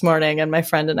wrote this morning, and my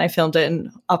friend and I filmed it,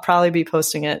 and I'll probably be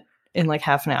posting it in like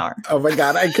half an hour. Oh my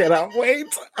God, I cannot wait.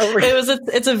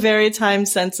 It's a very time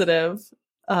sensitive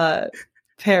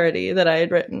parody that I had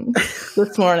written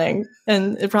this morning,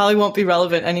 and it probably won't be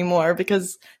relevant anymore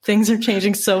because things are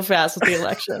changing so fast with the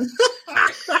election.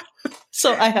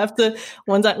 So I have to,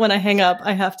 when I hang up,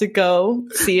 I have to go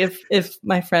see if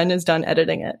my friend is done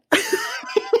editing it.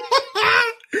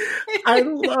 I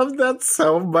love that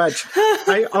so much.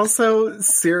 I also,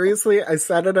 seriously, I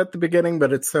said it at the beginning,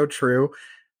 but it's so true.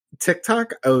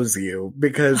 TikTok owes you,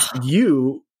 because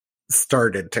you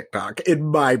started TikTok in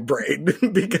my brain.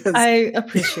 Because I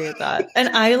appreciate that. And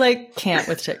I like can't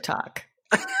with TikTok.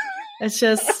 It's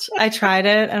just, I tried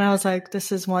it and I was like,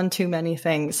 this is one too many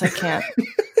things. I can't.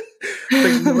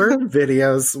 But there were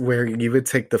videos where you would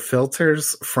take the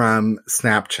filters from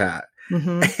Snapchat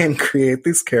and create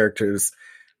these characters.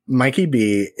 Mikey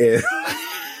B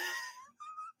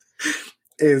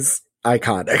is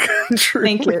iconic.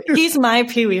 Thank you. He's my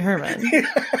Pee Wee Herman.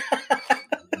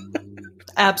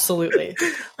 Absolutely.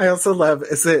 I also love,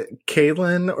 is it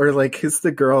Kaylin, or like who's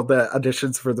the girl that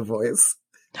auditions for The Voice?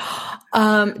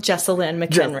 Jessalyn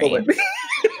McHenry.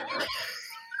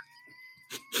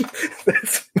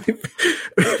 That's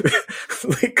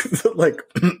like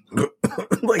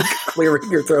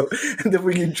clearing your throat, and then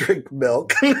when you drink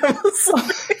milk.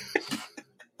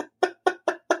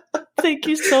 Thank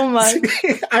you so much.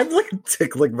 I'm like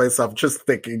tickling myself just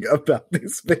thinking about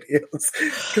these videos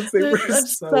because they were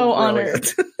so honored.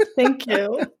 Thank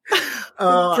you.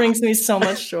 It brings me so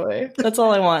much joy. That's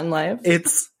all I want in life.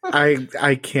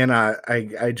 I cannot.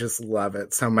 I just love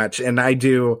it so much, and I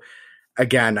do.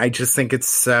 Again, I just think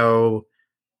it's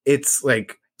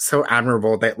like so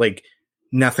admirable that like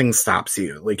nothing stops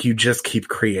you. Like you just keep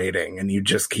creating and you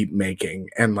just keep making,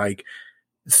 and like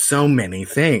so many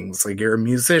things. Like you're a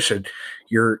musician,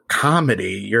 you're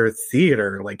comedy, you're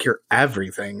theater, like you're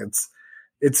everything.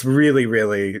 It's really,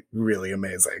 really, really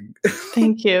amazing.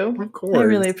 Thank you. Of course. I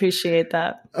really appreciate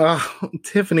that. Oh,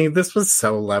 Tiffany, this was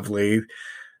so lovely.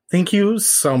 Thank you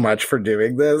so much for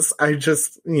doing this. I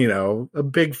just, a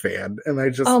big fan. And I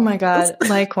just... Oh my God.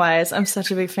 Likewise. I'm such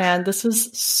a big fan. This was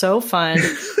so fun.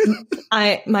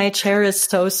 My chair is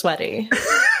so sweaty.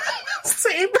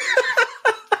 Same.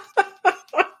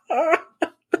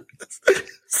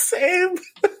 Same.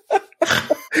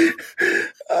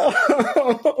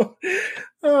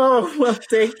 Oh, well,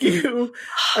 thank you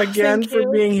again for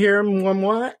being here.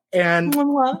 Mwah. And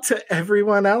to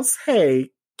everyone else,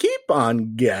 hey, keep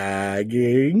on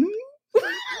gagging.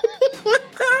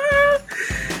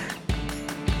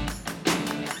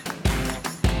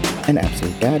 An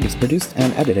Absolute Gag is produced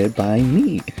and edited by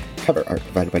me, Cover art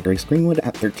provided by Grace Greenwood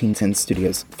at 1310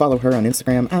 Studios. Follow her on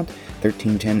Instagram at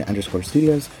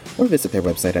 1310_studios or visit their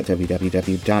website at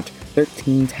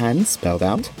www.1310, spelled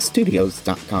out,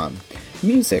 studios.com.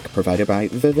 Music provided by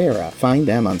Vivera. Find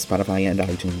them on Spotify and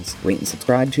iTunes. Rate and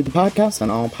subscribe to the podcast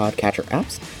on all podcatcher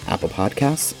apps, Apple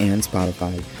Podcasts, and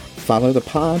Spotify. Follow the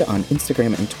pod on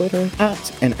Instagram and Twitter at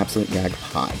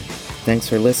 @AnAbsoluteGagPod. Thanks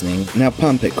for listening. Now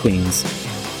pump it, queens.